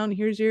your account.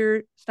 Here's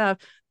your stuff.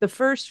 The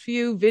first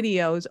few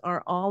videos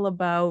are all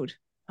about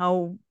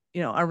how,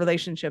 our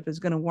relationship is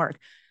going to work.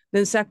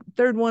 The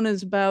third one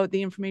is about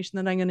the information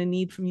that I'm going to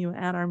need from you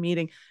at our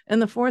meeting.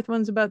 And the fourth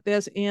one's about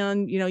this.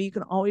 And, you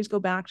can always go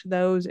back to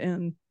those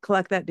and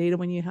collect that data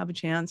when you have a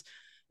chance.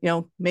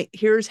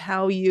 Here's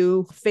how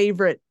you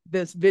favorite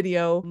this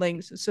video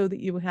links so that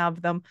you have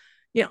them,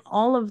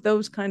 all of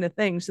those kind of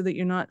things so that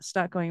you're not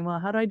stuck going, well,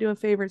 how do I do a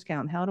favorites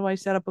count? How do I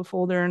set up a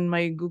folder in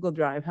my Google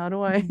Drive? How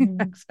do I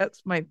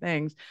access my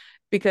things?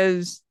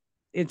 Because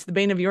it's the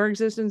bane of your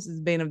existence, it's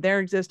the bane of their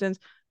existence.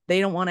 They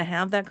don't want to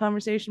have that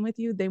conversation with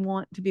you. They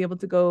want to be able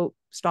to go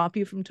stop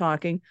you from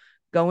talking,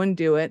 go and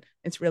do it.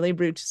 It's really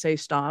rude to say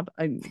stop.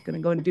 I'm going to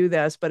go and do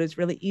this, but it's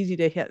really easy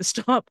to hit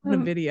stop on a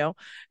video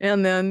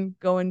and then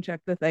go and check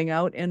the thing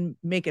out and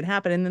make it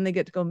happen. And then they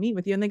get to go meet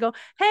with you and they go,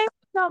 hey, I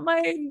got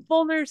my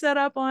folder set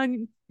up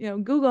on,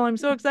 Google. I'm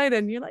so excited.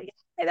 And you're like,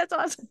 hey, that's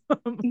awesome.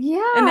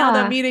 And now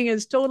that Yeah. meeting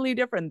is totally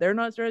different. They're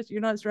not stressed.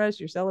 You're not stressed.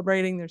 You're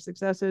celebrating their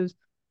successes.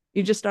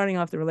 You're just starting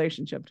off the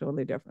relationship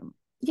totally different.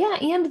 Yeah,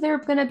 and they're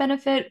going to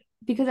benefit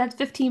because that's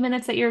 15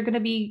 minutes that you're going to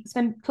be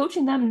spend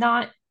coaching them,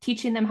 not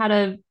teaching them how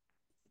to,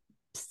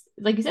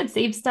 like you said,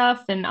 save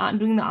stuff and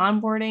doing the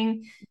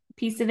onboarding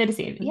piece of it to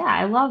save. Yeah,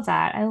 I love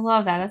that. I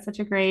love that. That's such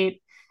a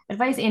great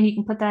advice. And you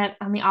can put that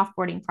on the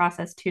offboarding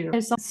process too.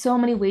 There's so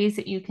many ways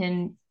that you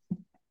can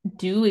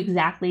do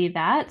exactly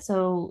that.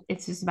 So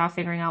it's just about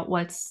figuring out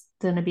what's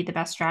going to be the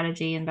best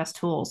strategy and best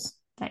tools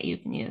that you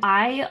can use.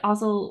 I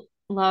also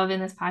love in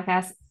this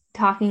podcast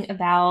talking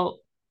about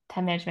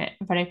time management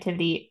and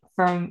productivity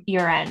from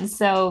your end.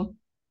 So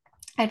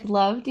I'd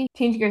love to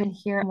change gears and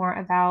hear more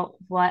about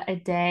what a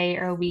day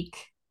or a week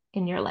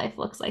in your life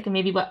looks like and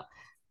maybe what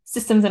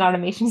systems and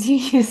automations you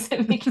use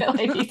to make your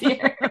life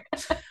easier.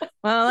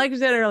 Well, like I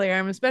said earlier,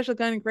 I'm a special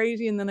kind of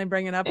crazy, and then I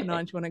bring it up a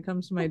notch when it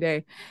comes to my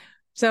day.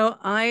 So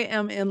I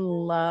am in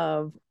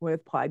love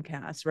with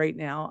podcasts right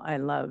now. I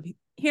love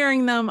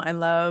hearing them. I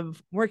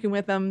love working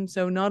with them.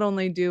 So not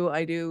only do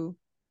I do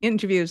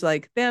interviews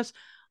like this,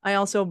 I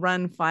also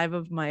run 5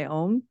 of my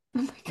own,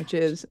 Oh my which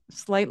gosh. is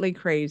slightly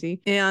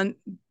crazy. And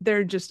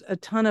they're just a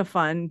ton of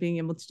fun being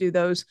able to do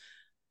those.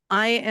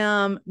 I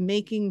am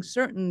making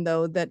certain,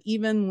 though, that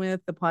even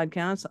with the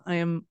podcast, I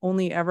am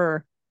only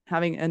ever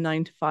having a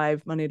 9 to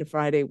 5, Monday to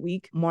Friday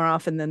week. More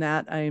often than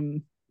that,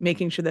 I'm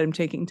making sure that I'm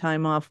taking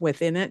time off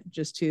within it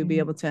just to be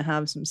able Mhm. to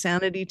have some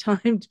sanity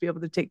time, to be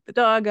able to take the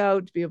dog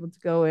out, to be able to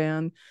go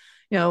and,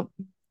 you know,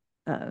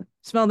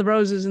 smell the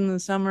roses in the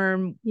summer,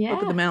 look at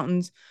the Yeah.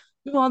 mountains,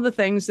 do all the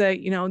things that,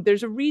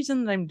 there's a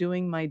reason that I'm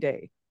doing my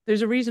day.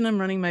 There's a reason I'm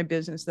running my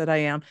business that I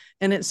am.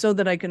 And it's so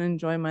that I can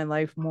enjoy my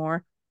life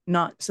more,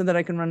 not so that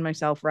I can run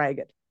myself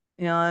ragged.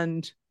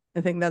 And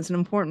I think that's an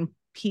important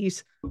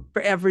piece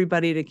for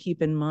everybody to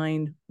keep in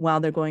mind while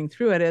they're going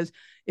through it is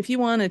if you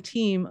want a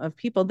team of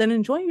people, then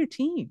enjoy your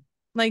team.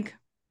 Like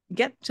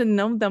get to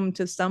know them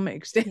to some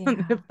extent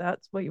if Yeah.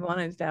 that's what you want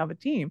is to have a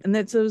team. And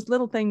that's those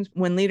little things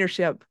when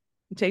leadership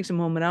takes a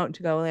moment out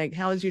to go like,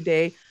 how was your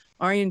day?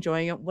 Are you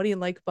enjoying it? What do you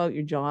like about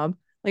your job?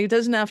 Like it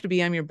doesn't have to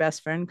be I'm your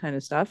best friend kind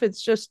of stuff.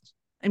 It's just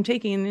I'm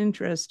taking an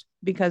interest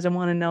because I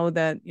want to know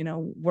that,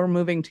 we're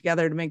moving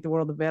together to make the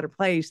world a better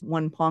place,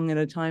 one pong at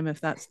a time,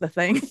 if that's the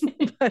thing.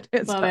 But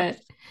it's Love tough,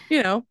 it.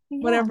 Yeah.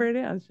 whatever it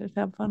is, just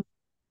have fun.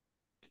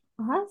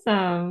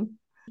 Awesome.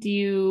 Do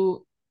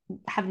you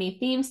have any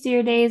themes to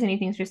your days,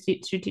 anything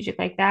strategic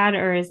like that,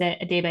 or is it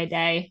a day by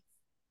day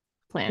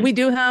We plan?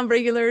 do have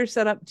regular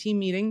set up team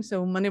meetings.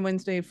 So Monday,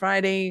 Wednesday,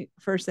 Friday,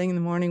 first thing in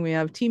the morning, we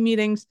have team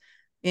meetings.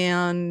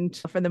 And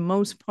for the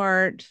most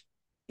part,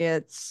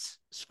 it's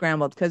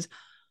scrambled because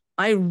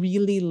I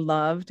really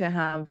love to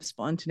have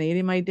spontaneity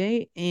in my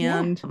day,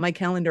 Yeah. and my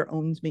calendar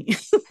owns me.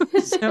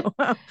 so,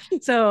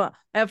 so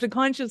I have to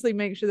consciously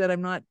make sure that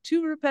I'm not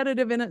too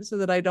repetitive in it, so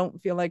that I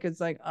don't feel like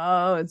it's like,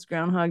 oh, it's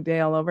Groundhog Day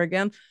all over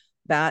again.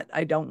 That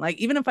I don't like.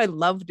 Even if I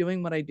love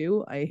doing what I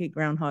do, I hate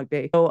Groundhog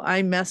Day. So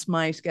I mess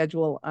my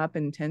schedule up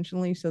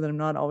intentionally so that I'm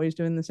not always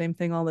doing the same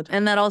thing all the time.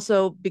 And that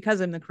also, because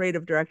I'm the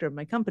creative director of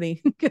my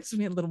company, gives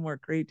me a little more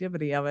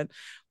creativity of it.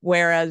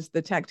 Whereas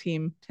the tech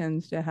team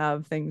tends to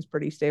have things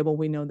pretty stable.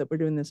 We know that we're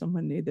doing this on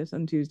Monday, this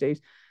on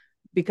Tuesdays,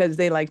 because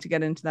they like to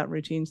get into that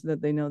routine so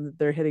that they know that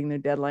they're hitting their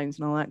deadlines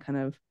and all that kind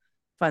of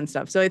fun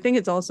stuff. So I think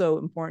it's also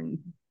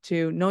important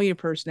to know your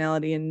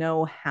personality and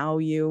know how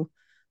you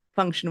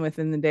function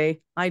within the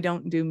day. I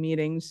don't do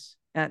meetings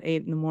at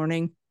 8 in the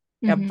morning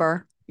Hmm.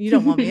 ever. You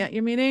don't want me at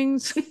your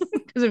meetings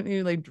because I'm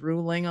usually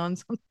drooling on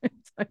something.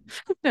 Like,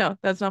 no,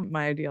 that's not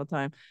my ideal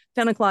time.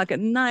 10 o'clock at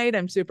night,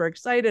 I'm super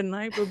excited and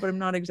hyper, but I'm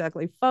not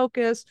exactly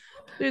focused.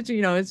 It's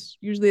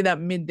usually that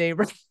midday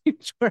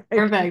range where I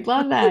can Perfect.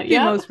 Love that. be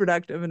Yep. most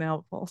productive and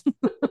helpful.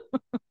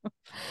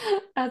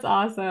 That's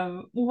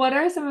awesome. What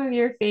are some of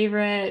your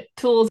favorite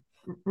tools,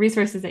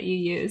 resources that you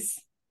use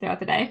throughout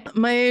the day?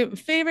 My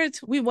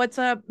favorites, we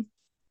WhatsApp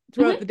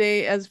throughout Hmm. the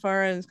day as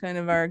far as kind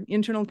of our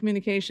internal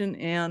communication,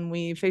 and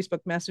we Facebook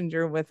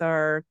Messenger with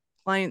our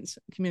clients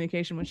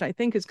communication, which I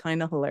think is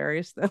kind of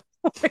hilarious though.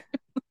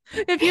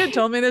 If you had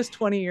told me this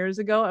 20 years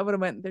ago, I would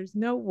have went, there's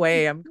no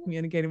way I'm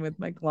communicating with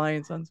my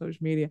clients on social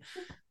media.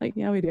 Like,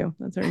 yeah, we do.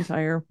 That's our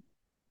entire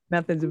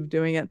methods of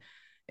doing it.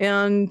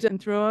 And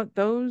throughout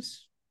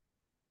those,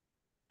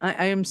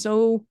 I am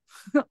so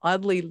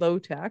oddly low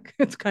tech.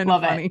 It's kind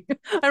of Love it. funny.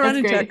 I run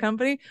That's a tech great.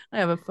 company. I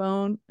have a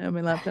phone. I have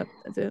my laptop.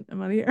 That's it.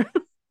 I'm out of here.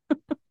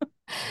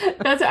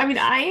 I mean,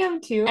 I am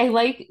too. I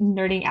like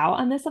nerding out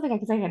on this stuff, like,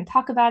 because I can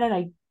talk about it.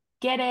 I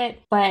get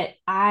it, but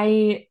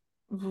I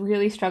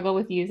really struggle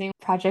with using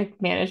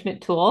project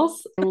management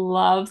tools. I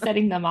love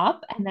setting them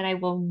up, and then I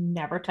will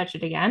never touch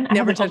it again. I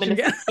Never haven't touch it opened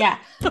again. yeah,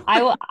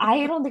 I will.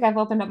 I don't think I've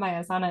opened up my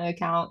Asana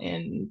account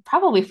in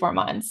probably 4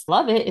 months.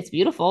 Love it. It's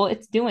beautiful.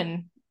 It's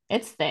doing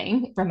its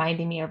thing,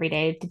 reminding me every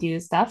day to do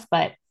stuff,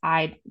 but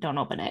I don't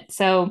open it.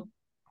 So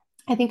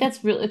I think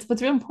that's real. It's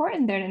what's real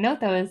important there to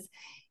note though is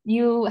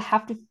you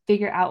have to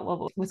figure out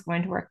what was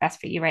going to work best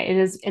for you, right?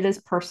 It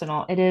is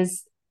personal. It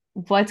is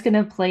what's going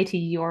to play to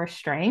your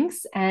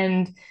strengths.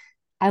 And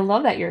I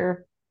love that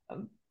you're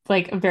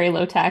like very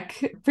low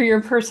tech for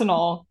your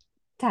personal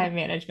time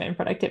management and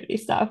productivity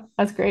stuff.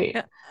 That's great.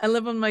 Yeah, I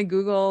live on my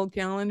Google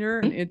Calendar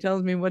and it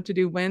tells me what to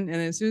do when. And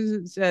as soon as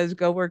it says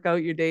go work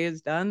out, your day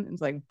is done,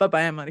 it's like, bye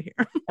bye, I'm out of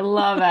here. I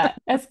love it.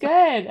 That's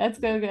good. That's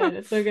so good.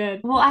 It's so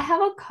good. Well, I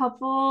have a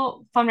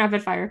couple fun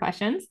rapid fire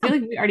questions. I feel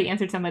like we already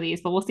answered some of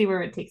these, but we'll see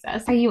where it takes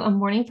us. Are you a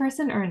morning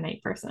person or a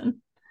night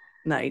person?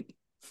 Night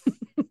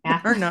Yeah.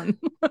 or none.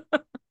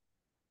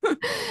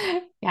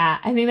 Yeah,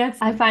 I think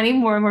I'm finding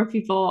more and more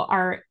people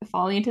are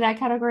falling into that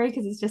category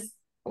because it's just,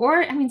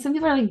 or I mean, some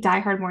people are like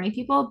diehard morning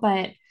people,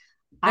 but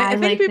I I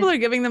think like people this. are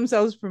giving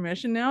themselves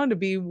permission now to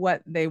be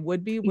what they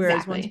would be.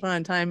 Whereas once Exactly.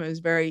 upon a time, it was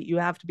very, you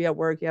have to be at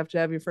work, you have to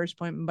have your first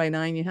appointment by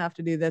 9, you have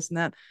to do this and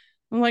that.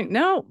 I'm like,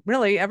 no,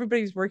 really,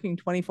 everybody's working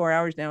 24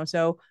 hours now.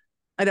 So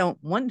I don't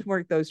want to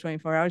work those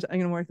 24 hours. I'm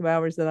going to work the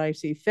hours that I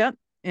see fit.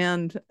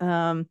 And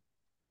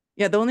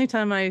yeah, the only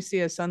time I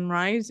see a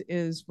sunrise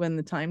is when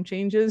the time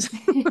changes.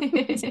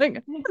 It's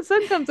like the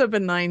sun comes up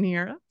at 9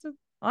 here.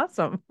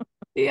 Awesome.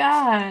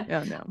 Yeah.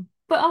 Yeah, no.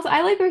 But also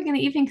I like working in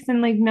the evening because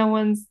then like no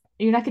one's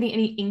you're not getting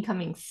any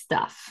incoming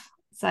stuff.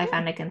 So I Yeah.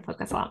 find I can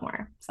focus a lot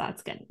more. So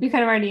that's good. You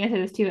kind of already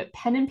answered this too, but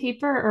pen and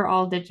paper or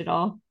all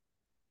digital?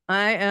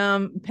 I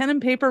am pen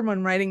and paper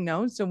when writing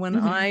notes. So when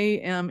I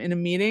Hmm. am in a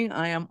meeting,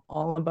 I am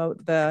all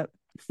about the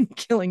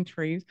killing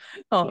trees.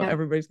 Oh, Yep.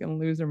 everybody's going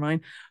to lose their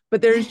mind.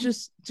 But there's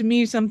just, to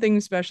me, something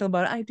special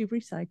about it. I do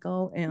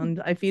recycle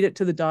and I feed it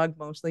to the dog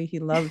mostly. He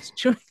loves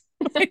chewing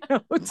my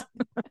notes.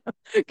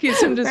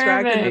 Keeps him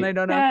distracted. Then I Perfect.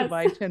 don't have to Yes.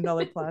 buy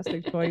 $10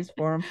 plastic toys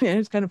for him. Yeah,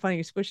 it's kind of funny.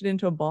 You squish it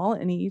into a ball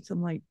and he eats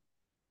them like,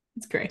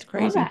 It's great. it's Love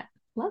crazy. that.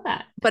 Love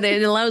that. But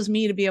it allows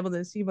me to be able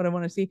to see what I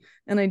want to see.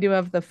 And I do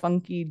have the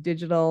funky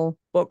digital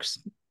books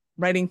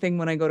writing thing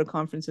when I go to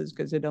conferences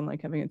because I don't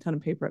like having a ton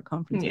of paper at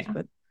conferences. Yeah.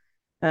 But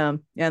and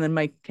then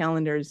my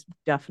calendar is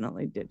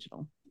definitely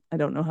digital. I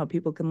don't know how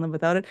people can live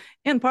without it.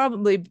 And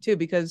probably too,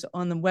 because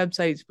on the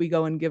websites, we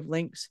go and give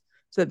links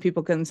so that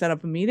people can set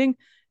up a meeting.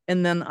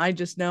 And then I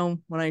just know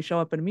when I show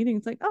up at a meeting,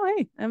 it's like, oh,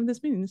 hey, I have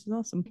this meeting. This is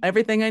awesome.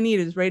 Everything I need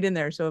is right in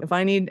there. So if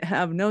I need to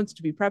have notes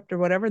to be prepped or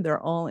whatever, they're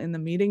all in the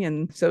meeting.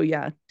 And so,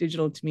 yeah,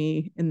 digital to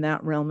me in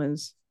that realm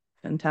is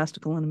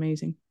fantastical and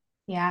amazing.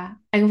 Yeah,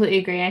 I completely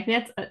agree. I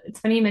think that's it's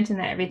funny you mentioned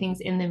that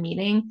everything's in the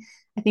meeting.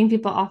 I think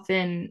people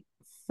often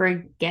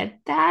forget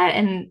that.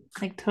 And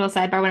like total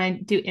sidebar, when I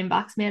do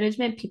inbox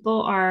management,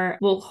 people are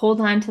will hold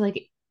on to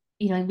like,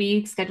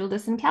 we scheduled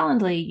this in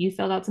Calendly. You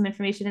filled out some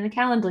information in the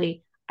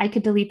Calendly. I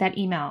could delete that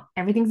email.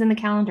 Everything's in the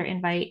calendar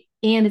invite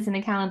and it's in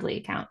the Calendly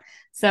account.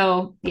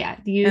 So yeah,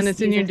 And use it's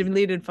in use your it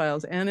deleted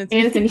files and it's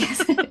and in it's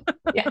in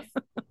yes.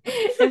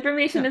 Yes.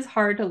 Information yeah. is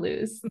hard to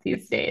lose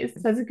these days. So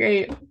that's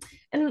great.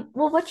 And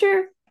well, what's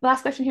your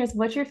last question here is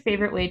what's your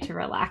favorite way to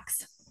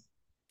relax?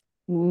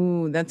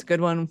 Ooh, that's a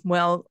good one.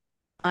 Well,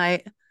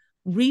 I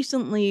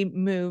recently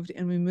moved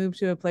and we moved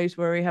to a place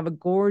where we have a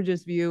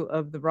gorgeous view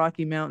of the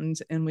Rocky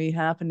Mountains and we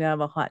happen to have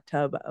a hot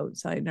tub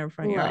outside in our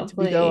front yard. So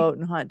we go Lovely. out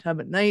in a hot tub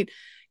at night,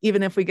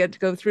 even if we get to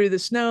go through the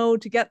snow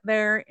to get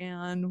there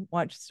and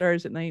watch the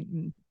stars at night.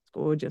 And it's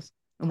gorgeous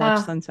and watch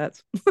Oh,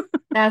 sunsets.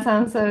 that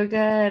sounds so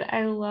good.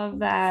 I love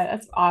that.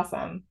 That's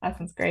awesome. That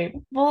sounds great.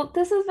 Well,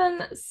 this has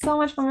been so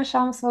much fun,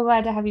 Michelle. I'm so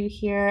glad to have you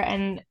here.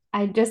 And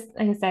I just,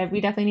 like I said,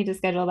 we definitely need to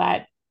schedule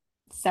that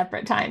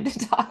separate time to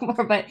talk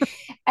more. But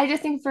I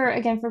just think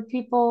for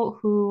people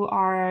who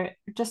are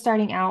just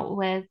starting out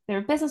with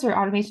their business or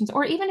automations,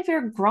 or even if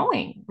you're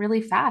growing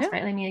really fast, Yeah.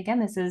 right? I mean, again,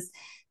 this is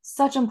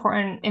such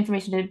important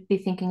information to be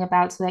thinking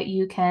about so that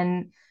you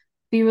can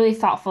be really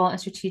thoughtful and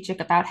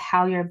strategic about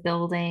how you're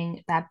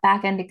building that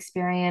back end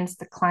experience,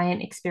 the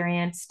client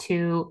experience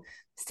to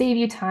save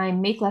you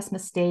time, make less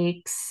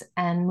mistakes,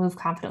 and move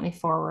confidently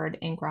forward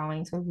in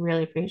growing. So I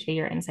really appreciate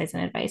your insights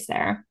and advice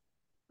there.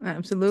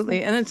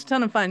 Absolutely. And it's a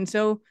ton of fun.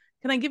 So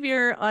can I give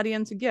your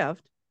audience a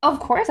gift? Of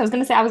course, I was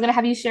going to say I was going to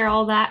have you share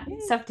all that Yay.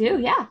 stuff too.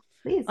 Yeah,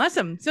 please.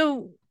 Awesome.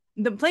 So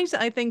the place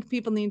I think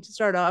people need to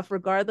start off,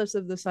 regardless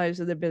of the size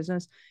of their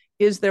business,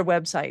 is their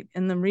website.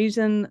 And the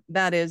reason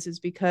that is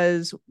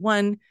because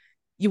one,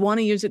 you want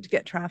to use it to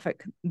get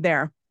traffic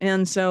there.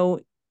 And so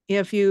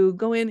if you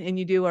go in and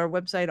you do our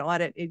website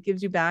audit, it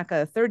gives you back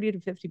a 30 to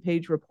 50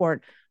 page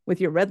report with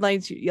your red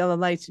lights, your yellow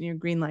lights, and your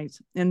green lights.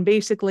 And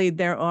basically,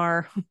 there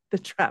are the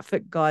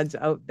traffic gods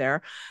out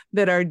there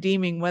that are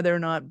deeming whether or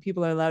not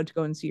people are allowed to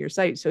go and see your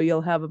site. So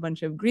you'll have a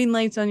bunch of green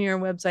lights on your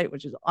website,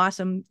 which is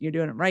awesome. You're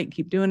doing it right.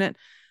 Keep doing it.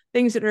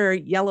 Things that are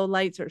yellow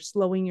lights are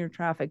slowing your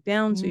traffic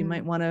down. So you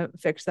might Mm, want to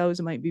fix those.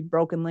 It might be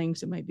broken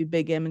links. It might be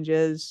big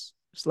images,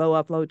 slow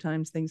upload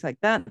times, things like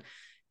that.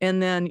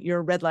 And then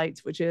your red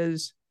lights, which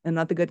is and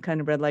not the good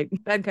kind of red light,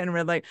 bad kind of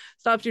red light,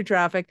 stops your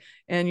traffic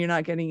and you're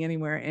not getting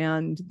anywhere.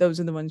 And those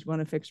are the ones you want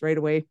to fix right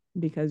away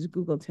because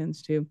Google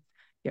tends to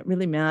get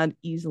really mad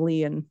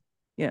easily and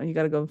you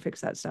got to go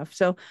fix that stuff.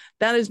 So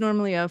that is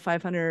normally a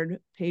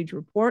 500-page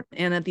report.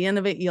 And at the end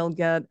of it, you'll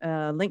get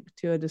a link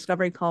to a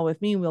discovery call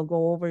with me. We'll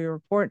go over your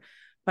report,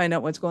 find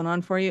out what's going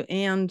on for you,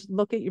 and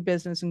look at your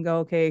business and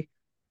go, okay,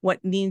 what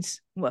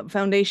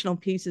foundational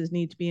pieces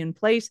need to be in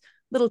place,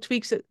 little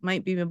tweaks that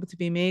might be able to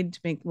be made to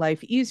make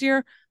life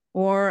easier,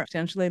 or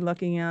potentially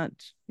looking at,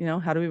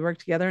 how do we work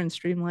together and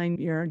streamline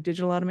your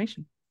digital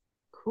automation.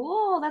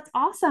 cool. That's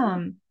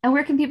awesome. And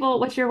where can people,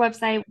 what's your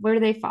website? Where do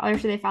they follow? Or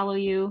should they follow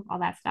you? All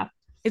that stuff.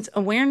 It's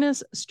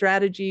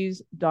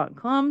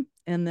awarenessstrategies.com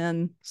and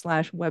then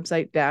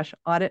 /website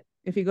 -audit.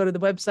 If you go to the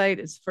website,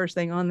 it's the first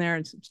thing on there.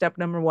 It's step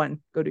number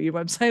one. Go to your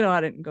website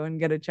audit and go and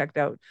get it checked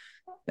out.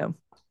 So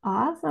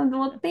Awesome.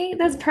 Well,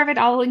 that's perfect.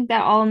 I'll link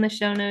that all in the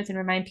show notes and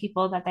remind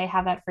people that they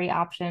have that free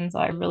option. So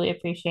I really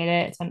appreciate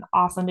it. It's been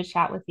awesome to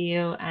chat with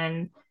you.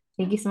 And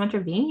thank you so much for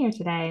being here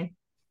today.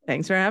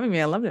 thanks for having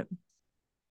me. I loved it.